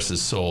 God rest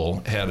his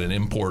soul, had an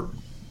import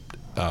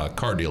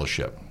car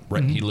dealership.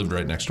 Right, he lived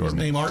right next door to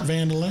me. Name Art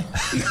Vandelay.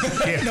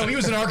 No, he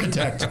was an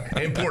architect.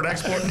 Import,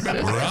 export.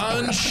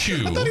 Ron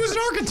Shoe. I thought he was an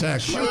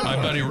architect. My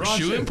buddy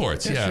Shoe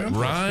Imports. Yeah,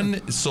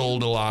 Ron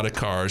sold a lot of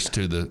cars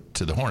to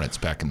the Hornets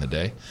back in the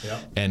day,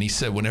 and he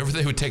said whenever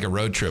they would take a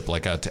road trip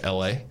like out to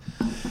L.A.,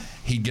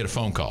 he'd get a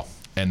phone call,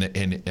 and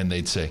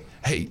they'd say,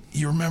 "Hey,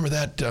 you remember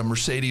that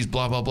Mercedes?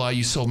 Blah blah blah.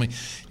 You sold me."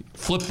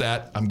 Flip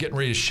that. I'm getting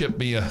ready to ship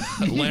me a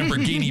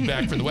Lamborghini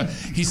back from the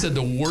West. He said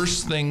the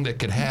worst thing that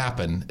could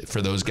happen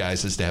for those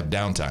guys is to have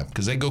downtime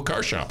because they go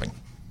car shopping.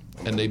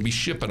 And they'd be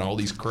shipping all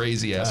these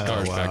crazy ass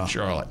cars back to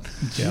Charlotte.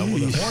 Yeah, well,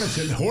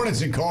 the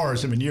Hornets and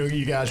cars. I mean,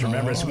 you guys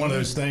remember it's one of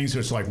those things.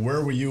 It's like,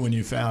 where were you when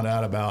you found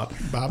out about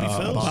Bobby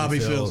Phills? Bobby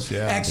Phills.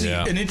 Yeah. Actually,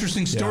 an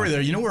interesting story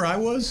there. You know where I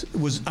was?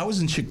 I was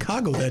in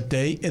Chicago that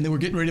day, and they were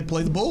getting ready to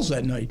play the Bulls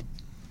that night.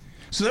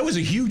 So that was a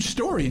huge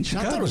story in I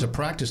Chicago. thought it was a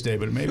practice day,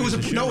 but maybe It was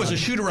a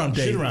shoot-around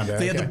day. Shoot-around day.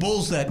 They had okay. the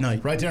Bulls that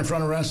night. Right there in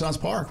front of Renaissance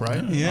Park,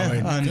 right? Yeah, I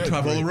mean, on good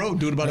Travola grief. Road,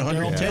 doing about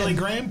 110. Telly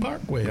Graham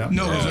Parkway. Yeah.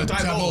 No, it was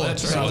Tyvola,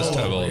 that's right. It was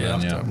Tyvola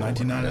then, yeah.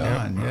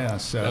 1999. Yeah,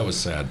 so That was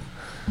sad.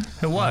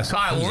 It was.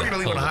 All right, well, we're going to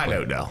leave on a high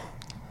note now.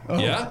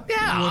 Yeah?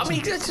 Yeah, I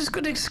mean, it's just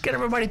good to get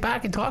everybody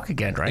back and talk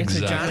again, right?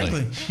 Exactly.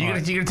 So,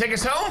 Johnny, you gonna take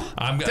us home?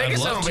 I'd Take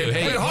us love home, to. baby.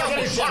 Hey, Wait, hold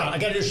on, I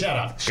got to do a shout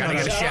out. Gotta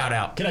get a shout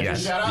out. Can I do a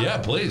Yes. shout out? Yeah,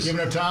 please. Giving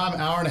up time,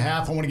 hour and a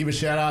half. I want to give a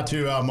shout out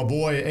to my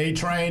boy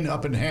A-Train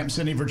up in Hampton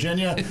City,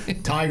 Virginia.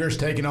 Tigers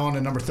taking on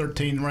the number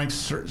 13 ranked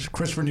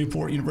Christopher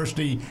Newport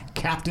University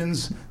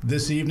Captains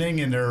this evening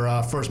in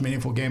their first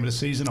meaningful game of the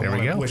season. I There we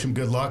want to go. wish them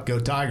good luck. Go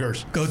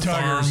Tigers. Go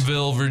Tigers.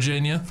 Farmville,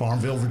 Virginia.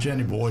 Farmville,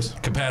 Virginia, boys.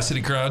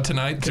 Capacity crowd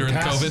tonight during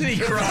Capacity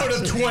COVID. Crowd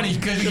of 20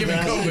 because you're giving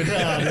COVID.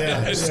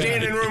 Yeah.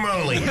 Standing room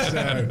only.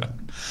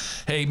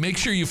 Hey, make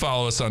sure you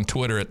follow us on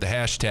Twitter at the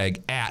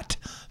hashtag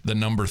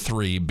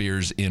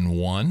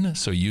 @3beersin1.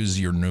 So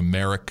use your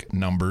numeric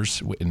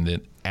numbers in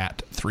the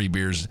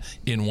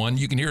 @3beersin1.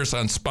 You can hear us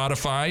on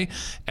Spotify,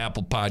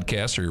 Apple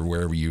Podcasts, or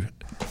wherever you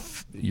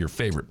your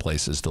favorite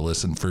places to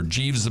listen. For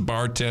Jeeves the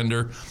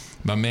bartender,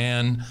 my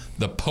man,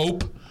 the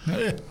Pope,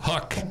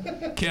 Huck,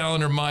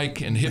 Calendar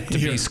Mike, and Hip to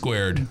Be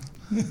Squared.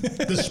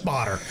 The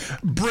spotter.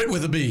 Britt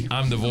with a B.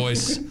 I'm the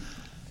voice.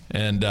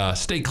 And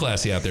stay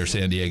classy out there,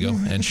 San Diego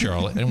and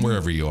Charlotte and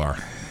wherever you are.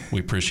 We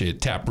appreciate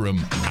it. Tap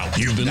Room out.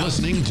 You've been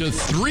listening to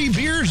 3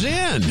 Beers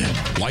In.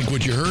 Like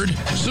what you heard?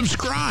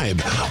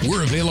 Subscribe.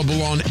 We're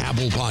available on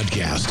Apple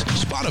Podcasts,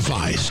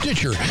 Spotify,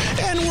 Stitcher,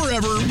 and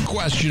wherever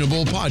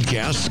questionable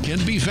podcasts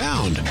can be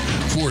found.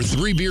 For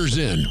 3 Beers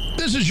In,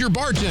 this is your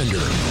bartender.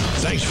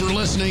 Thanks for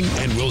listening,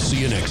 and we'll see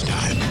you next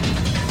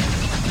time.